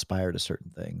aspire to certain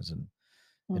things and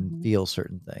mhm, feel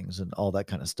certain things and all that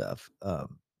kind of stuff.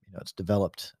 It's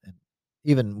developed, and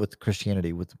even with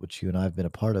Christianity, with which you and I have been a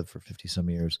part of for 50 some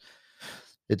years,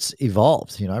 it's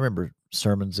evolved. I remember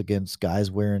sermons against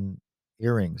guys wearing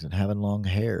earrings and having long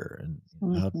hair, and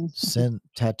how mhm.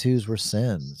 tattoos were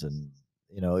sins, and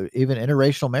even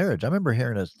interracial marriage. I remember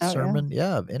hearing a Oh, yeah. sermon,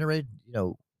 yeah, of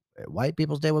white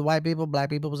people stay with white people, black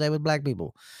people stay with black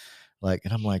people. Like,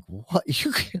 and I'm like, what?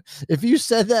 If you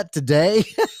said that today,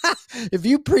 if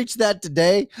you preached that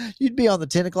today, you'd be on the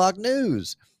 10 o'clock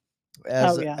news Oh,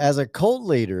 as yeah. as a cult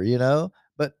leader.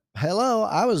 But hello,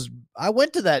 I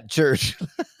went to that church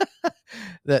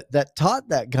that taught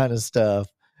that kind of stuff,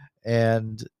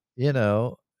 and you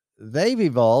know, they've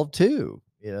evolved too.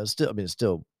 Still, I mean,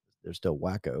 still they're still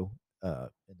wacko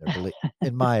in their belief.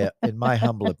 In my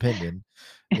humble opinion,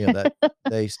 that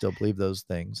they still believe those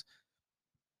things,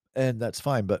 and that's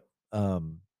fine. But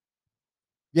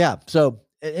yeah. So,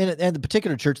 and the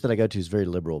particular church that I go to is very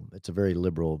liberal. It's a very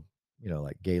liberal,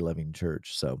 like gay loving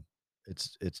church. So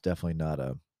it's definitely not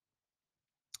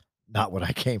what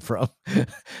I came from.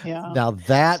 Yeah. Now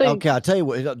that So okay, I'll tell you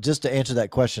what, just to answer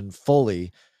that question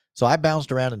fully. So I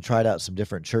bounced around and tried out some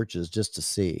different churches just to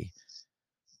see.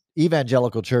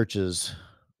 Evangelical churches,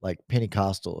 like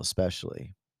Pentecostal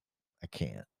especially, I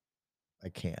can't. I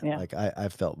can't. yeah. Like I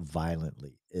felt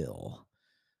violently ill,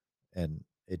 and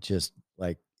it just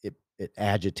like it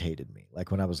agitated me. Like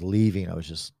when I was leaving, I was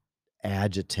just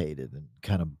agitated and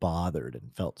kind of bothered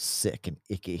and felt sick and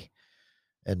icky.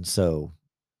 And so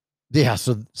yeah,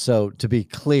 so to be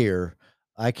clear,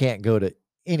 I can't go to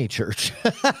any church.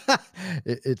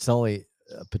 It's only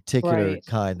a particular Right.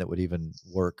 kind that would even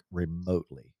work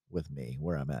remotely with me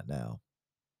where I'm at now.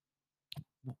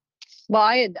 Well,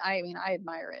 I mean, I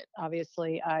admire it.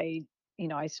 Obviously, I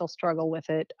still struggle with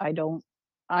it.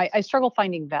 I struggle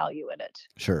finding value in it.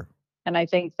 Sure. And I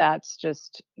think that's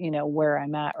just, where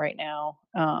I'm at right now.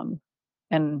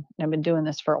 And I've been doing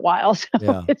this for a while, so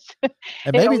Yeah. it's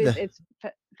And maybe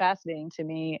fascinating to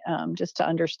me, just to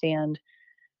understand,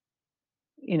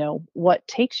 what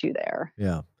takes you there.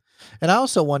 yeah. And I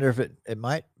also wonder if it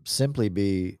might simply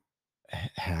be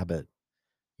habit.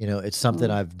 It's something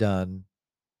Mm, I've done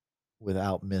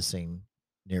without missing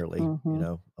nearly,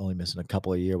 mhm. only missing a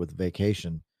couple a year with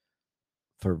vacation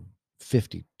for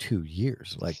 52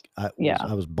 years. Like Yeah.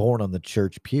 I was born on the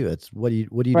church pew. It's what do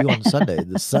you do Right. on Sunday?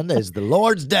 The Sunday is the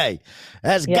Lord's day.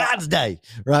 That's Yeah. God's day.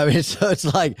 Right. I mean, so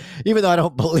it's like, even though I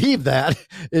don't believe that,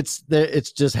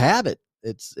 it's just habit.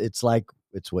 It's like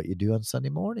it's what you do on Sunday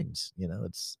mornings.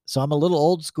 It's so I'm a little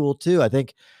old school too. I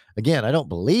think again, I don't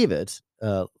believe it,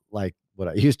 like what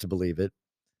I used to believe it,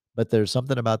 but there's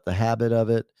something about the habit of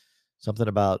it, something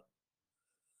about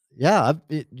yeah,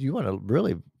 you wanna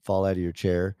really fall out of your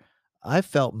chair. I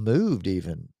felt moved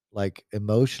even, like,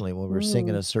 emotionally when we were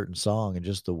singing Mm, a certain song and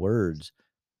just the words.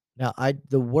 Now, I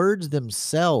the words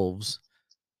themselves,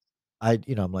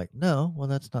 I'm like, "No, well,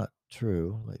 that's not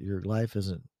true. Like, your life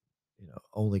isn't,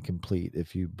 only complete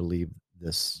if you believe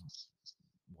this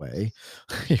way.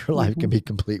 Your life can mhm. be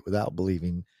complete without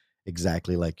believing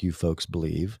exactly like you folks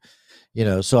believe."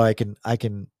 So I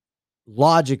can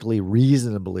logically,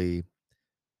 reasonably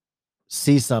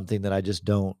see something that I just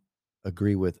don't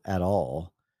agree with at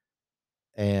all,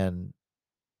 and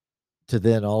to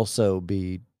then also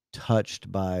be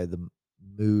touched by the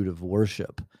mood of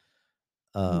worship.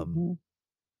 Um, Mhm.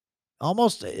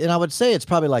 almost, and I would say it's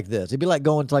probably like this. It'd be like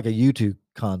going to like a YouTube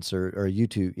concert or a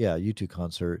YouTube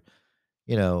concert,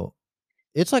 you know,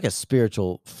 it's like a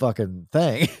spiritual fucking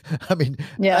thing. I mean,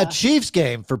 a Yeah. Chiefs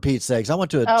game for Pete's sakes. I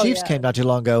went to a Oh, Chiefs yeah. game not too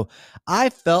long ago. I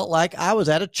felt like I was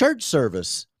at a church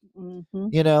service,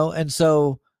 Mhm. and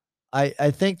so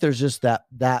I think there's just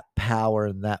that power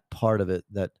and that part of it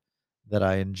that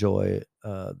I enjoy,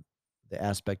 the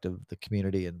aspect of the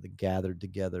community and the gathered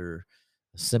together,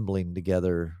 assembling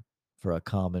together for a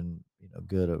common,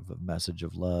 good of a message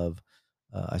of love.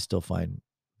 I still find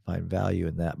value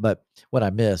in that. But when I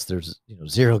miss, there's,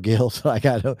 zero guilt. Like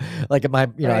I don't like my,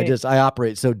 Right. I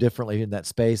operate so differently in that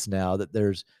space now that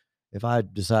there's if I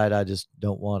decide I just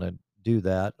don't want to do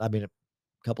that. I mean, a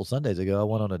couple Sundays ago, I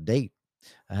went on a date.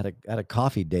 I had a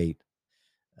coffee date,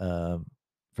 um,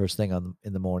 first thing on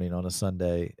in the morning on a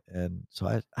Sunday, and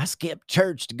so I skipped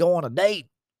church to go on a date.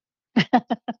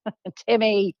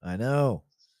 Timmy. I know.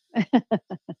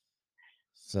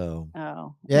 So,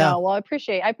 Oh, yeah, no, well, I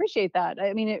appreciate that.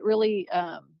 I mean, it really,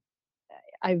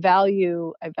 I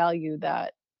value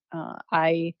that.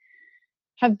 I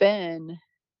have been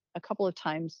a couple of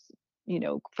times,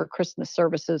 for Christmas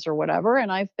services or whatever,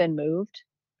 and I've been moved.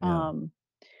 yeah, Um,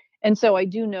 and so I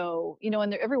do know,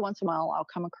 and there, every once in a while I'll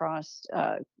come across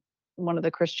one of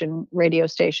the Christian radio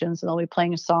stations, and they'll be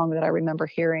playing a song that I remember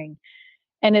hearing,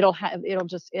 and I'll have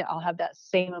that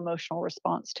same emotional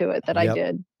response to it that I yep,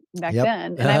 did back yep.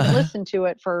 then, and I haven't listened to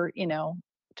it for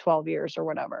 12 years or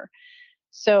whatever.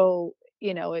 So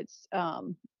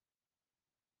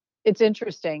it's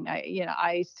interesting.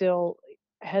 I still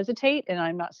hesitate, and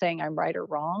I'm not saying I'm right or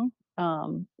wrong.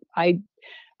 I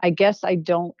I guess I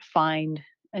don't find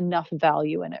enough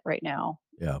value in it right now,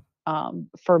 Yeah,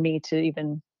 for me to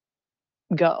even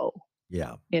go.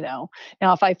 yeah,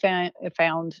 Now, if I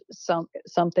found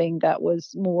something that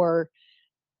was more,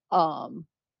 um,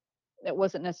 that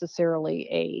wasn't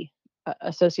necessarily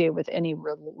associated with any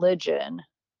religion,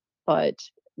 but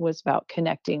was about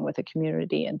connecting with a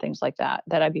community and things like that,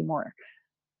 that I'd be more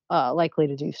likely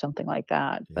to do something like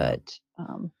that. yeah, But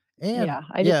and yeah,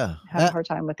 I just yeah, have a hard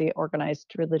time with the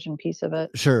organized religion piece of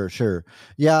it. sure, sure.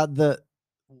 Yeah, the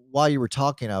while you were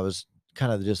talking, I was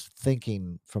kind of just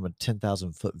thinking from a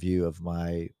 10,000-foot view of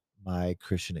my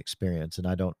Christian experience,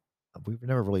 and we've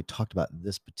never really talked about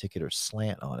this particular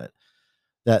slant on it.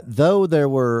 That though there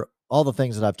were all the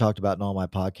things that I've talked about in all my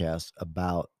podcasts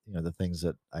about, the things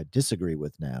that I disagree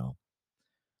with now,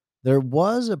 there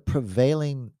was a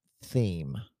prevailing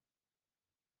theme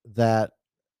that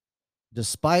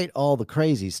despite all the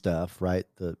crazy stuff, right?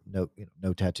 The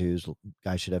no tattoos,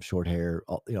 guy should have short hair,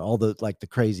 all the like the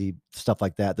crazy stuff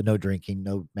like that, the no drinking,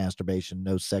 no masturbation,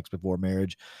 no sex before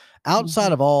marriage.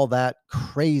 Outside Mhm, of all that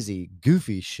crazy,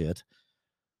 goofy shit,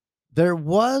 there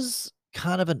was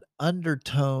kind of an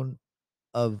undertone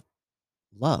of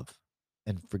love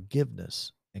and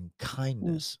forgiveness and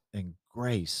mm, kindness and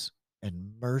grace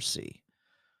and mercy.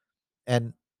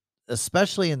 And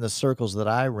especially in the circles that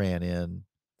I ran in,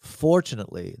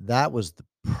 fortunately, that was the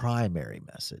primary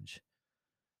message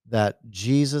that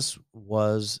Jesus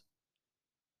was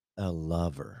a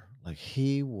lover. Like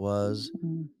he was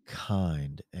mm,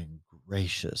 kind and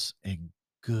gracious and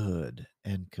good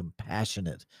and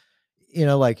compassionate.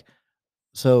 Like,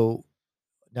 so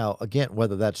now, again,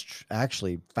 whether that's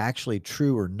actually factually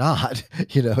true or not,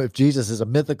 if Jesus is a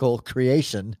mythical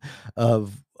creation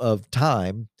of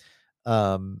time,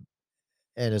 um,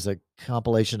 and is a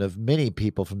compilation of many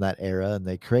people from that era, and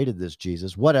they created this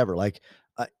Jesus, whatever. Like,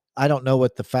 I, I don't know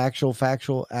what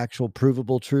the actual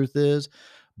provable truth is,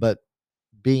 but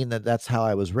being that that's how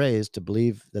I was raised to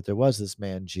believe that there was this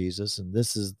man Jesus, and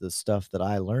this is the stuff that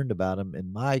I learned about him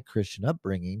in my Christian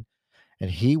upbringing,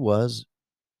 and he was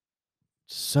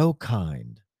so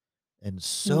kind and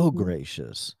so mhm,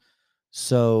 gracious.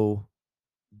 So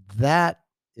that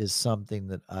is something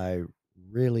that I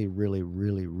really, really,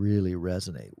 really, really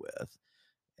resonate with.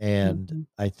 And mhm,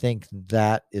 I think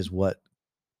that is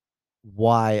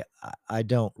why I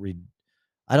don't read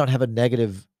I don't have a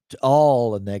negative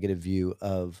a negative view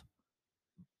of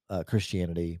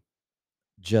Christianity,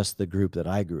 just the group that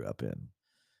I grew up in.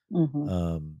 mhm.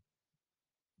 Um,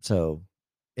 so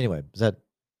anyway, does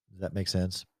that make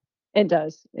sense? It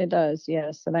does,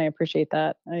 yes, and I appreciate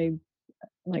that.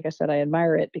 Like I said, I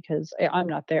admire it because I'm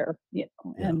not there,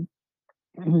 Yeah. and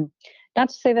not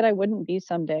to say that I wouldn't be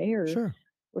someday or Sure.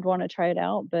 would wanna try it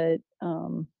out, but,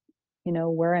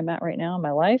 where I'm at right now in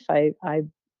my life, I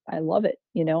love it.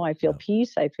 I feel Yeah.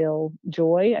 peace, I feel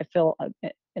joy, I feel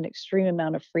an extreme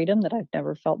amount of freedom that I've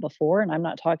never felt before, and I'm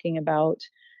not talking about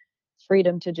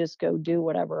freedom to just go do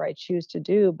whatever I choose to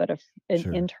do, but an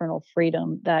Sure. internal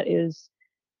freedom that is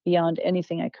beyond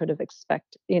anything I could have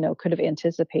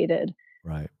anticipated.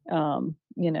 Right. Um,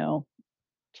 you know,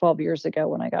 12 years ago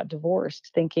when I got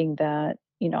divorced, thinking that,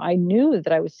 I knew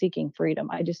that I was seeking freedom.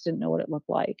 I just didn't know what it looked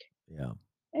like. Yeah.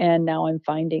 And now I'm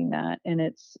finding that, and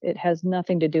it has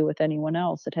nothing to do with anyone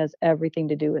else. It has everything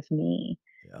to do with me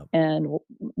Yeah. and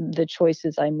the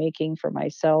choices I'm making for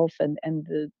myself, and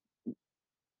the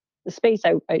space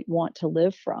I want to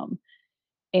live from.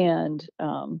 And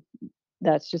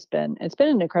that's just it's been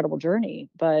an incredible journey.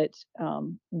 But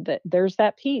there's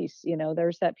that piece,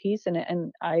 there's that piece,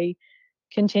 and I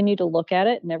continue to look at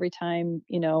it. And every time,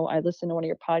 I listen to one of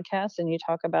your podcasts and you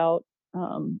talk about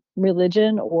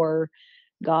religion or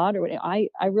God or I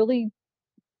really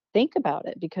think about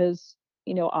it, because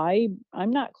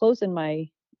I'm not closing my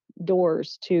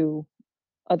doors to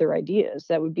other ideas.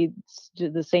 That would be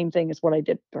the same thing as what I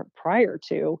did prior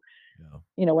to,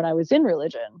 Yeah. when I was in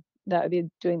religion. That would be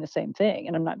doing the same thing,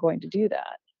 and I'm not going to do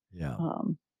that. Yeah.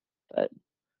 Um, but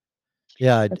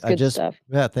Yeah, that's I good just stuff.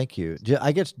 yeah, thank you.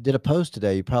 I guess did a post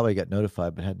today. You probably got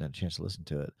notified, but hadn't had a chance to listen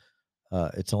to it.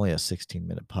 It's only a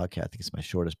 16-minute podcast. I think it's my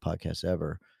shortest podcast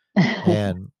ever.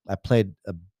 And I played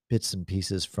bits and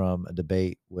pieces from a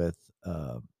debate with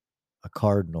a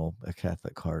cardinal, a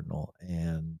Catholic cardinal,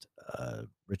 and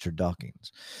Richard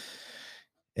Dawkins.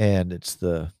 And it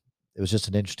was just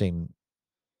an interesting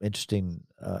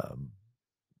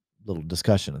little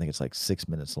discussion. I think it's like 6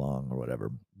 minutes long or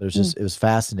whatever. Mm, It was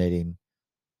fascinating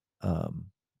um,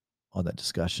 on that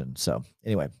discussion. So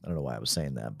anyway, I don't know why I was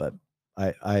saying that, but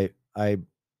I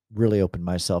really opened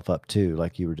myself up too,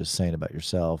 like you were just saying about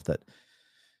yourself, that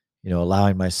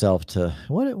allowing myself to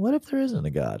what if there isn't a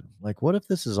God? Like what if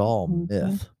this is all mhm.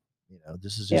 myth?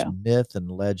 This is just Yeah, myth and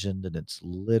legend, and it's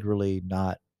literally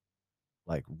not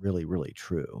like really, really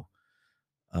true.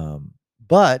 Um,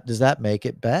 but does that make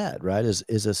it bad, right? Is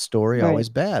a story right. always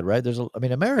bad, right? I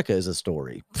mean, America is a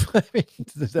story. I mean,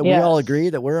 that we all Yes. agree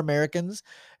that we're Americans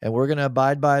and we're going to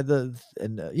abide by you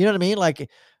know what I mean? Like if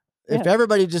Yeah.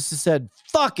 everybody just said,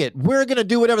 fuck it, we're going to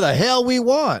do whatever the hell we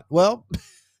want. Well,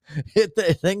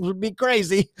 things would be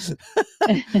crazy,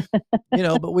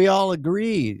 but we all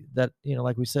agree that,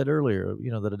 like we said earlier,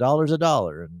 that a dollar's a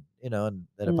dollar, and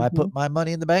that if I Mhm. put my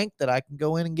money in the bank, that I can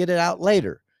go in and get it out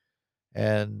later.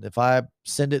 And if I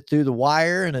send it through the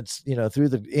wire and it's, through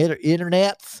the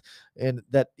internets, and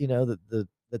that,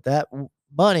 that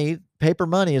money, paper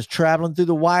money, is traveling through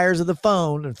the wires of the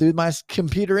phone and through my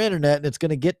computer internet, and it's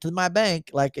going to get to my bank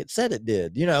like it said it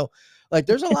did, like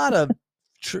there's a lot of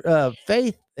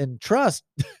faith and trust,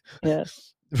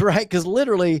 Yes. right? Because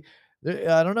literally,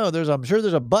 I don't know, I'm sure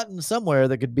there's a button somewhere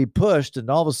that could be pushed and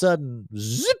all of a sudden,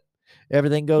 zip,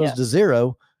 everything goes to Yes.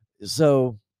 zero.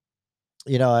 So,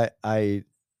 I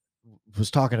was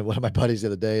talking to one of my buddies the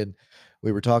other day, and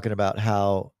we were talking about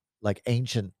how like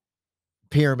ancient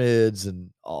pyramids and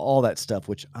all that stuff,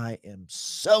 which I am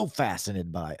so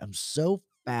fascinated by. I'm so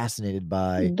fascinated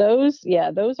by. Those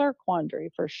are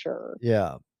quandary for sure.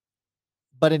 Yeah.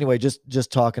 But anyway,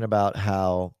 just talking about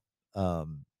how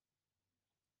um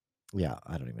yeah,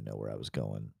 I don't even know where I was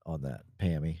going on that,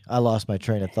 Pammy. I lost my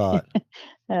train of thought.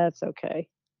 That's okay.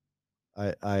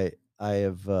 I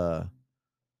have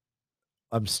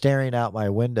I'm staring out my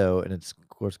window, and it's of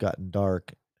course gotten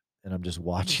dark, and I'm just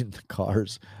watching the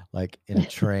cars like in a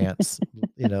trance,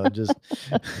 just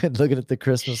and looking at the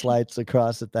Christmas lights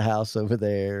across at the house over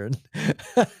there. And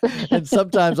and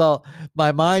sometimes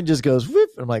my mind just goes whoop,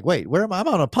 and I'm like, wait, where am I? I'm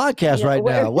on a podcast Yeah, right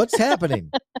where now. What's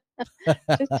happening?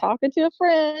 just talking to a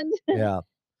friend. Yeah.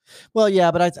 Well,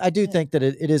 yeah, but I do think that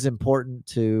it is important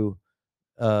to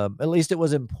at least it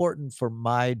was important for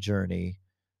my journey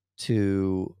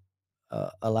to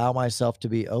allow myself to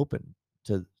be open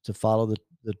to follow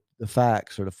the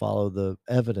facts, or to follow the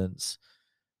evidence,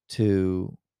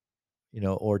 to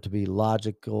or to be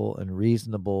logical and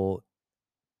reasonable,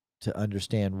 to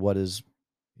understand what is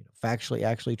factually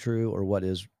actually true, or what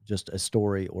is just a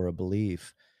story or a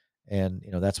belief. And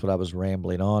that's what I was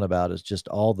rambling on about, is just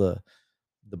all the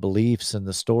beliefs and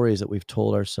the stories that we've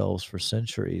told ourselves for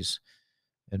centuries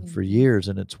and for Mhm. years,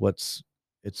 and it's what's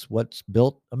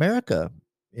built America.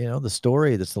 The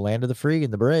story that's the land of the free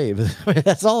and the brave. I mean,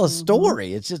 that's all a Mhm.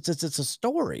 story. It's a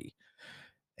story.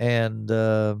 And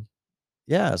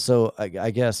yeah, so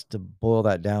I guess to boil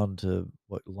that down to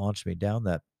what launched me down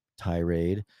that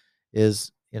tirade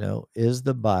is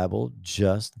the Bible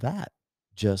just that?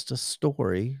 Just a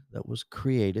story that was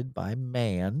created by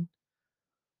man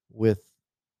with,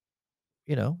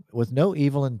 with no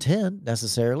evil intent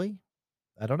necessarily.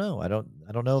 I don't know. I don't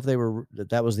know if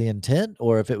that was the intent,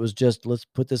 or if it was just, let's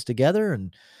put this together,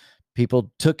 and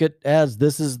people took it as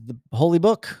this is the holy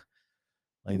book.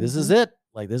 Like this is Mhm. it.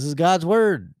 Like this is God's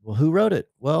word. Well, who wrote it?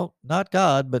 Well, not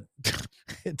God, but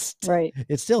It's Right.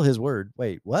 it's still his word.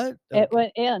 Wait, what? It Okay.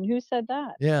 went and who said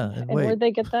that? Yeah, and And wait. where'd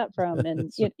they get that from?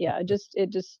 And yeah,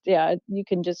 yeah, you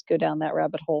can just go down that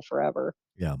rabbit hole forever.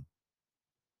 Yeah.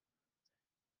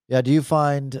 Yeah, do you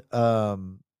find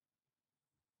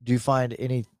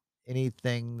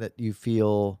anything that you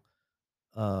feel,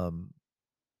 um,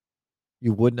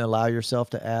 you wouldn't allow yourself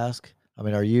to ask? I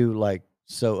mean, are you, like,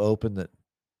 so open that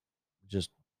just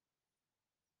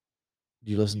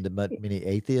do you listen to many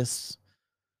atheists?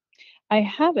 I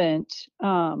haven't,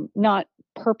 not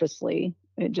purposely.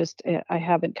 It just I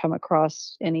haven't come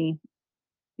across anything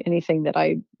that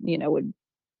I, would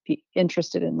be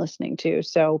interested in listening to.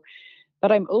 So,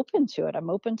 but I'm open to it. I'm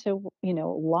open to,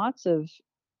 lots of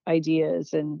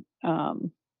ideas and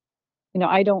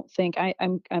I don't think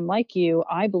I'm like you.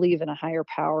 I believe in a higher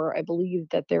power. I believe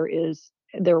that there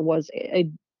was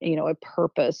a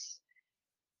purpose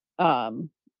um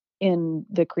in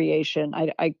the creation.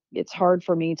 I It's hard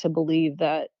for me to believe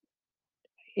that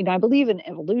I believe in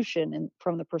evolution and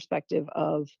from the perspective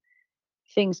of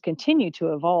things continue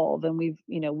to evolve and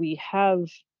we have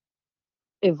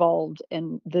evolved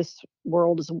and this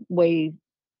world is way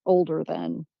older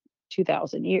than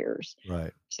 2000 years,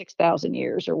 Right. 6000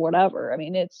 years or whatever. I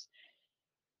mean,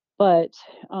 but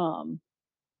um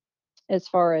as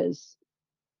far as,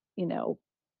 you know,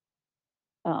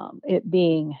 it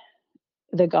being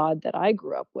the God that I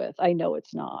grew up with, I know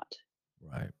it's not.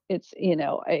 Right. It's,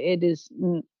 it is,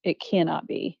 it cannot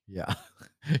be. Yeah.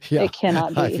 Yeah. It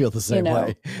cannot I be, feel the same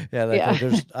way. Yeah, like, Yeah.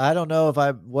 there's I don't know if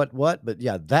I but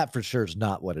yeah, that for sure is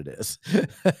not what it is.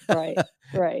 Right,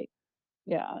 right.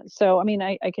 Yeah. So, I mean,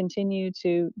 I continue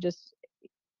to just,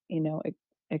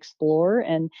 explore.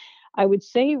 And I would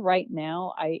say right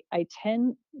now,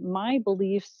 my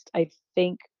beliefs, I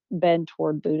think, bend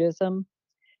toward Buddhism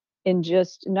in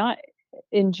just not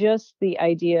in just the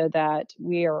idea that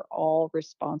we are all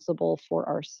responsible for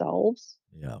ourselves,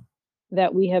 Yeah.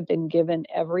 that we have been given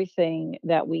everything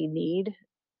that we need,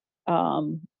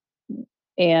 um,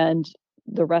 and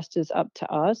the rest is up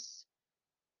to us.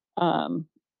 Um,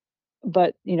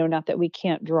 but not that we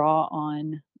can't draw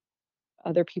on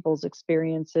other people's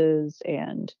experiences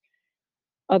and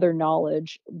other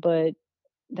knowledge, but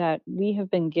that we have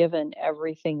been given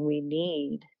everything we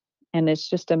need. And it's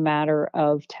just a matter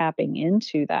of tapping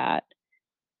into that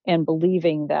and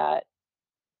believing that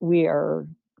we are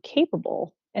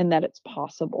capable and that it's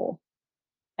possible.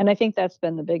 And I think that's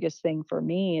been the biggest thing for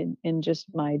me in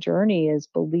just my journey is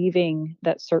believing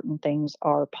that certain things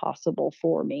are possible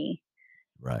for me.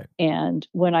 Right. And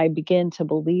when I begin to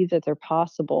believe that they're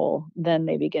possible, then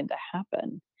they begin to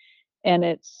happen. And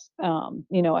it's, I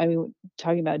mean,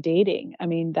 talking about dating, I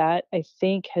mean, that I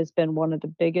think has been one of the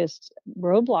biggest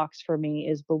roadblocks for me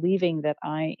is believing that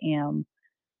I am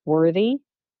worthy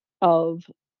of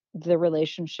the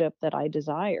relationship that I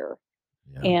desire.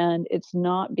 Yeah. And it's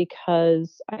not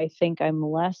because I think I'm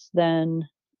less than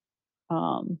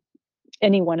um,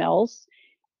 anyone else.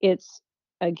 It's,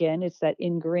 again, it's that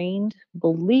ingrained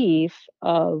belief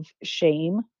of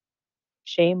shame.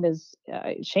 Shame's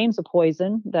a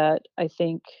poison that I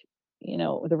think,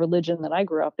 the religion that I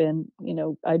grew up in,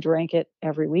 I drank it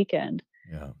every weekend.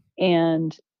 Yeah.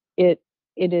 And it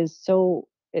it is so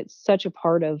it's such a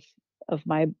part of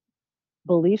my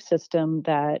belief system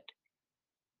that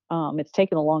it's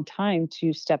taken a long time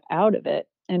to step out of it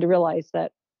and to realize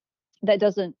that that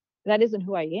doesn't that isn't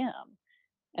who I am.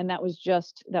 And that was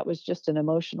just an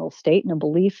emotional state and a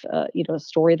belief, a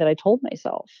story that I told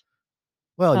myself.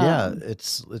 Well, yeah, Um,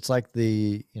 it's like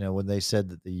when they said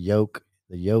that the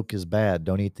yolk is bad,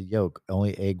 don't eat the yolk,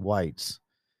 only egg whites.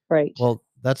 right. Well,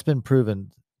 that's been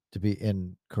proven to be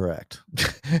incorrect.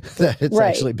 That it's Right.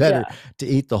 actually better Yeah. to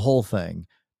eat the whole thing,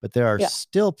 but there are Yeah.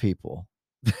 still people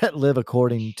that live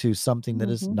according to something that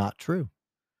is Hmm. not true.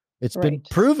 It's been Right.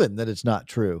 proven that it's not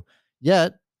true.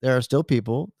 Yet there are still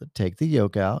people that take the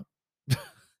yolk out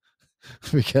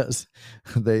because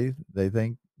they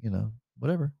think,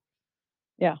 whatever.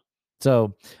 Yeah.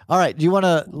 So, all right, do you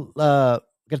wanna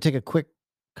gonna take a quick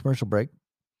commercial break,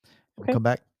 and we'll Okay. come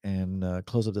back and,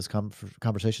 close up this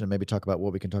conversation and maybe talk about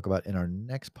what we can talk about in our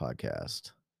next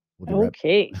podcast. We'll be right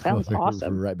Okay. we'll Sounds be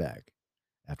awesome. right back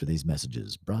after these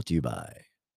messages brought to you by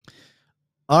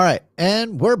all right,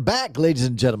 and we're back, ladies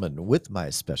and gentlemen, with my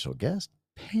special guest,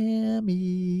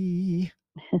 Pammy.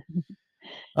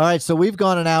 All right, so we've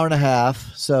gone an hour and a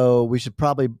half, so we should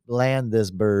probably land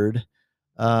this bird.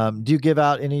 Do you give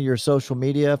out any of your social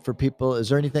media for people? Is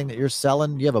there anything that you're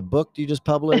selling? Do you have a book you just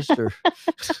published, or, or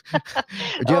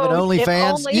do you have an Oh, if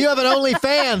OnlyFans? only. You have an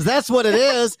OnlyFans. That's what it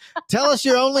is. Tell us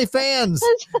your OnlyFans.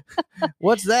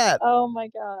 What's that? Oh my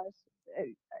gosh.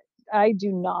 I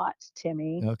do not,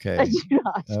 Timmy. I Okay. do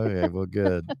not. Okay, well,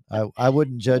 good. I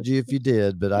wouldn't judge you if you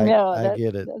did, but No, I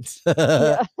get it. that's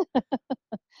yeah.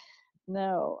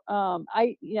 No, I'm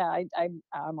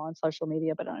on social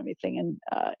media, but I don't have anything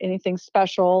and, anything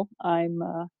special. I'm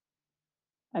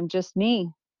just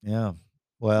me. Yeah.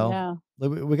 Well, Yeah,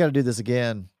 we gotta do this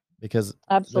again because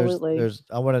absolutely.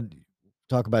 I wanna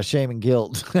talk about shame and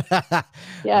guilt.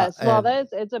 Yes, well, And that is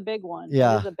it's a big one.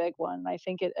 It is yeah, a big one. I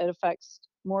think it affects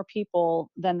more people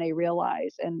than they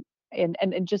realize, and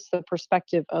just the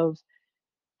perspective of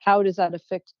how does that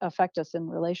affect us in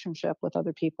relationship with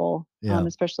other people, yeah,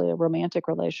 especially a romantic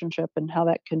relationship, and how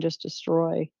that can just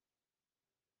destroy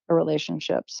a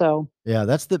relationship. So, yeah,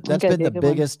 I think that's that'd been be a the good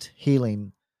one. biggest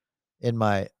healing in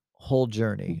my whole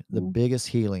journey, the Mhm, biggest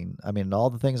healing. I mean, all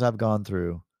the things I've gone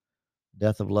through,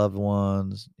 death of loved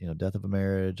ones, death of a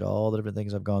marriage, all the different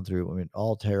things I've gone through. I mean,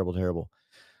 all terrible, terrible.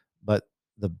 But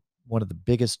the one of the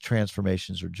biggest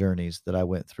transformations or journeys that I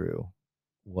went through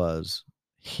was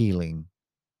healing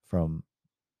from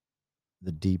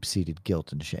the deep-seated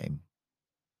guilt and shame.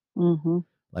 mhm,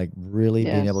 Like, really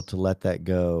being able yes, to let that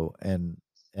go and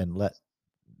let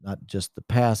not just the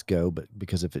past go, but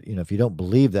because if you don't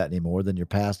believe that anymore, then your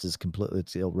past is completely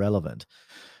it's irrelevant.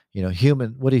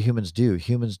 What do humans do?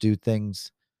 Humans do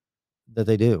things that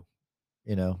they do,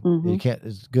 you mhm, can't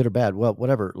it's good or bad. Well,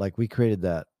 whatever, like, we created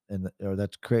that or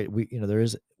that's create we there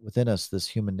is within us this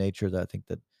human nature that I think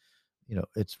that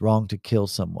it's wrong to kill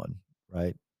someone,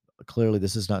 right? Clearly,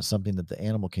 this is not something that the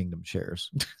animal kingdom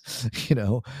shares. you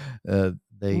know, uh,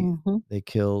 they mhm, they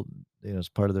kill, as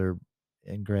part of their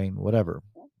ingrained whatever.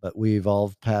 But we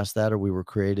evolved past that, or we were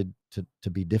created to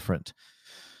be different.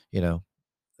 You know,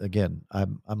 again,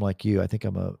 I'm like you. I think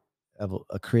I'm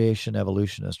a creation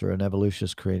evolutionist or an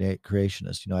evolutionist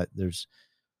creationist.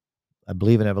 I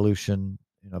believe in evolution.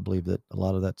 I believe that a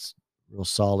lot of that's real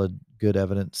solid, good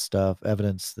evidence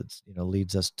that's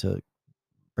leads us to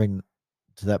bring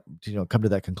to that come to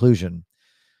that conclusion.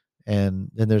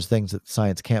 And then there's things that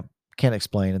science can't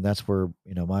explain, and that's where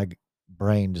my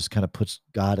brain just kind of puts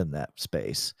God in that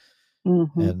space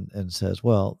mhm, and says,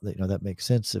 well, that makes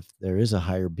sense if there is a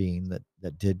higher being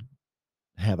that did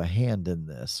have a hand in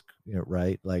this,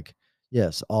 right? Like,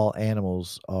 yes, all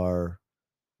animals are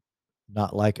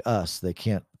not like us. They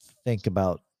can't think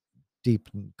about deep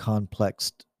and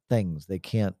complex things. They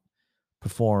can't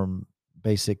perform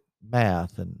basic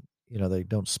math, and they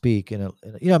don't speak I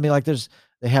mean, like,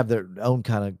 they have their own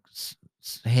kind of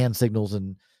hand signals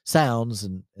and sounds,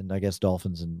 and I guess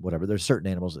dolphins and whatever. There's certain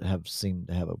animals that have seem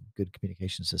to have a good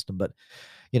communication system, but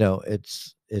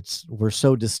it's we're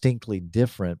so distinctly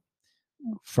different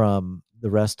from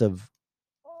the rest of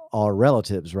our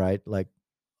relatives, right? Like,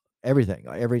 everything,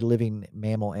 every living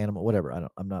mammal, animal, whatever.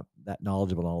 I'm not that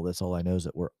knowledgeable in all this. All I know is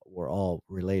that we're all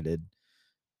related.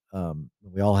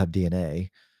 We all have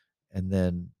DNA, and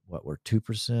then what? We're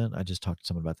 2%. I just talked to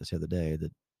someone about this the other day.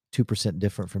 That 2%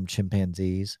 different from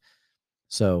chimpanzees.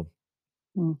 So,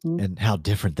 mhm, and how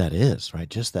different that is, right?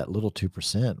 Just that little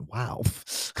 2%. Wow.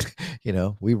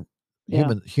 We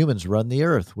yeah, humans run the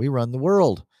earth. We run the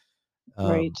world.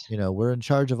 right. We're in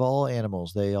charge of all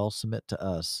animals. They all submit to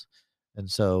us, and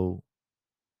so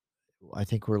I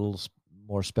think we're a little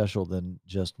more special than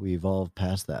just we evolved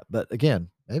past that. But again,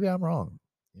 maybe I'm wrong.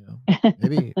 You know,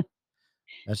 maybe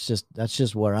that's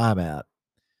just where I'm at.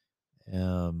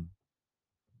 Um,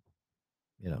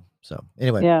 So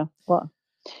anyway, Yeah, well,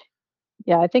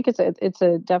 yeah, I think it's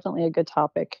a definitely a good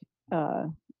topic, uh,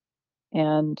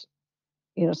 and,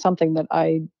 something that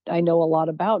I know a lot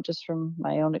about just from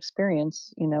my own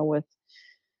experience, with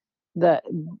the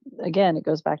again, it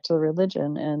goes back to the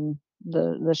religion and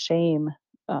the shame,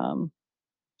 um,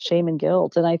 shame and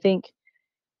guilt, and I think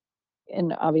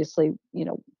and obviously,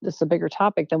 this is a bigger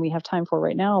topic than we have time for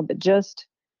right now, but just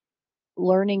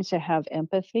learning to have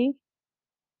empathy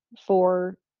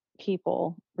for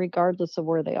people regardless of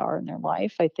where they are in their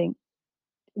life, I think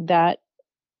that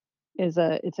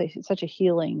it's such a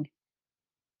healing,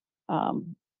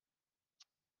 um,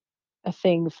 a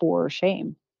thing for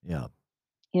shame, yeah,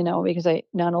 because I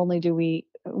not only do we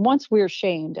once we're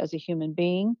shamed as a human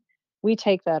being, we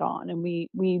take that on and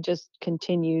we just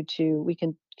continue to,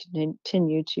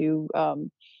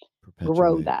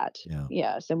 grow perpetuate. that. Yeah,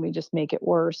 Yes, and we just make it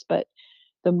worse, but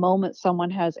the moment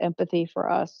someone has empathy for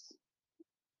us,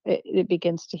 it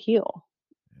begins to heal,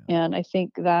 yeah, and I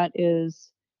think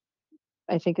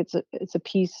it's a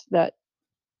piece that,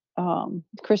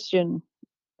 Christian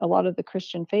a lot of the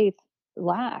Christian faith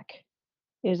lack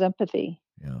is empathy.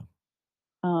 yeah,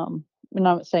 I'm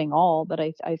not saying all, but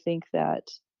I think that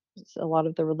a lot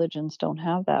of the religions don't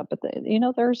have that. But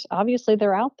there's obviously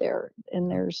they're out there, and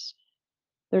yeah,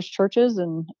 there's churches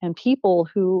and people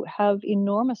who have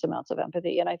enormous amounts of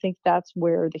empathy, and I think that's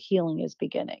where the healing is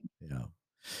beginning. Yeah.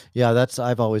 Yeah, that's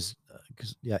I've always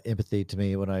 'cause yeah, empathy to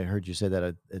me when I heard you say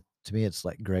that to me it's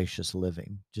like gracious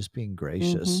living, just being Mhm.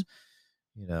 gracious,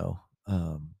 you know.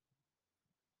 Um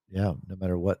yeah, no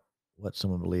matter what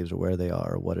someone believes or where they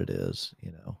are or what it is,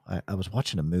 you know. I was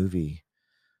watching a movie,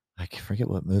 forget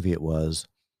what movie it was,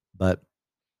 but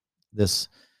this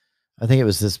I think it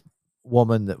was this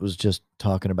woman that was just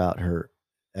talking about her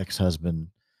ex-husband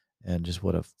and just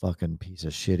what a fucking piece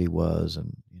of shit he was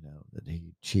and, you know, that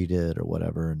he cheated or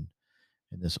whatever and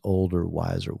this older,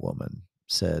 wiser woman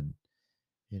said,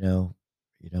 you know,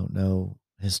 you don't know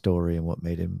his story and what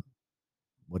made him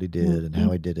what he did and how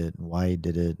Mhm. he did it and why he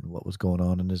did it and what was going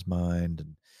on in his mind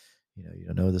and you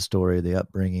don't know the story, the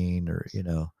upbringing or,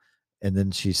 and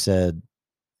then she said,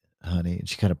 honey, and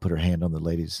she kind of put her hand on the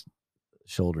lady's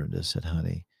shoulder and just said,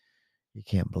 honey, you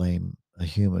can't blame a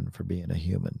human for being a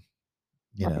human,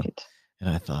 you know? Right. And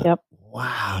I thought, Yep.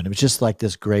 wow. And it was just like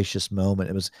this gracious moment.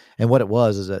 It was, and what it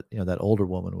was is that, that older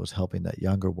woman was helping that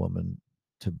younger woman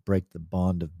to break the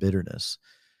bond of bitterness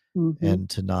Mhm. and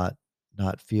to not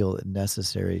feel it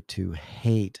necessary to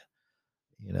hate,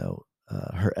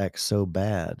 her ex so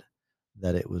bad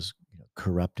that it was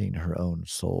corrupting her own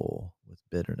soul with Oh,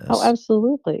 bitterness.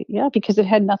 absolutely. Yeah, because it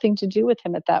had nothing to do with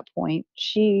him at that point.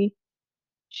 She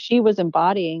was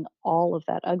embodying all of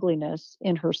that ugliness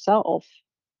in herself,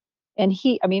 and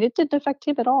I mean, it didn't affect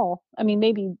him at all. I mean,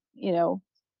 maybe,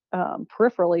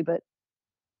 peripherally, but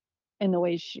in the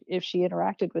way if she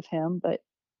interacted with him, but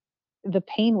the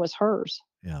pain was hers,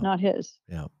 Yeah, not his.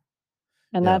 yeah,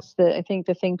 And yeah. that's I think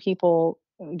the thing people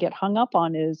get hung up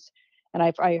on is, and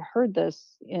I heard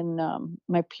this in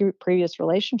my previous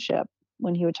relationship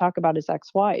when he would talk about his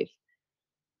ex-wife,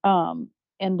 um,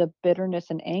 and the bitterness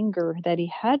and anger that he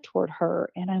had toward her.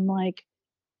 And I'm like,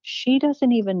 she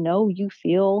doesn't even know you're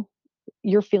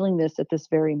feeling this at this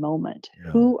very moment. No,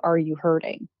 Who are you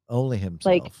hurting? only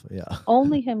Like, himself. Yeah,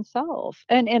 only himself.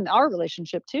 And in our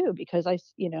relationship too, because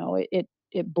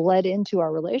it bled into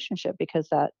our relationship because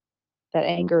that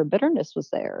anger and bitterness was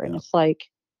there. And yeah, it's like,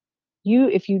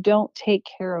 if you don't take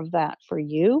care of that for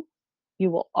you, you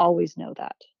will always know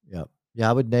that. yeah, yeah.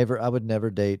 I would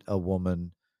never date a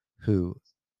woman who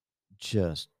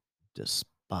just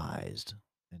despised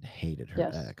and hated her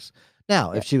Yes. ex.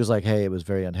 Now, if Yep. she was like, "Hey, it was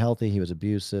very unhealthy. He was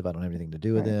abusive. I don't have anything to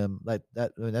do with Right. him," like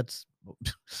that. I mean, that's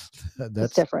It's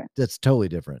that's different. that's totally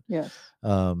different. Yes.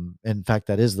 In fact,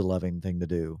 that is the loving thing to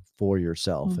do for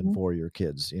yourself and Hmm. for your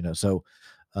kids. So,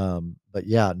 but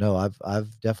yeah, no,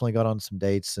 I've definitely got on some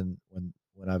dates, and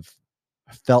when I've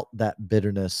felt that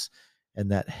bitterness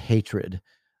and that hatred,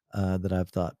 that I've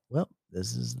thought, well,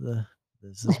 this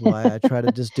is why I try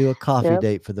to just do a coffee Yep.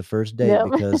 date for the first date Yep.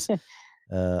 because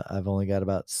I've only got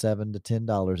about $7 to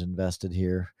 $10 invested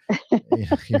here.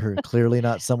 You're clearly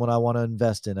not someone I want to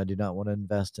invest in. I do not want to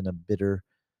invest in a bitter,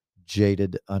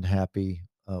 jaded, unhappy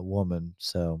woman.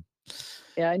 So,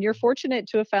 Yeah, and you're fortunate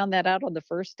to have found that out on the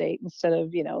first date instead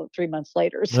of, 3 months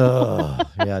later, so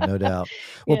yeah, no doubt.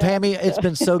 Well, yeah, Pammy, it's so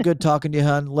been so good talking to you,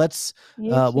 hun. you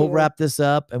We'll too. wrap this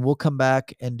up and we'll come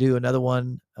back and do another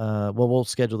one. Well, we'll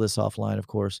schedule this offline, of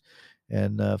course.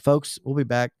 And folks, we'll be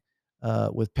back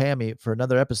with Pammy for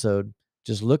another episode.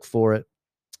 Just look for it.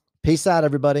 Peace out,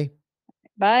 everybody.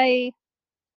 Bye.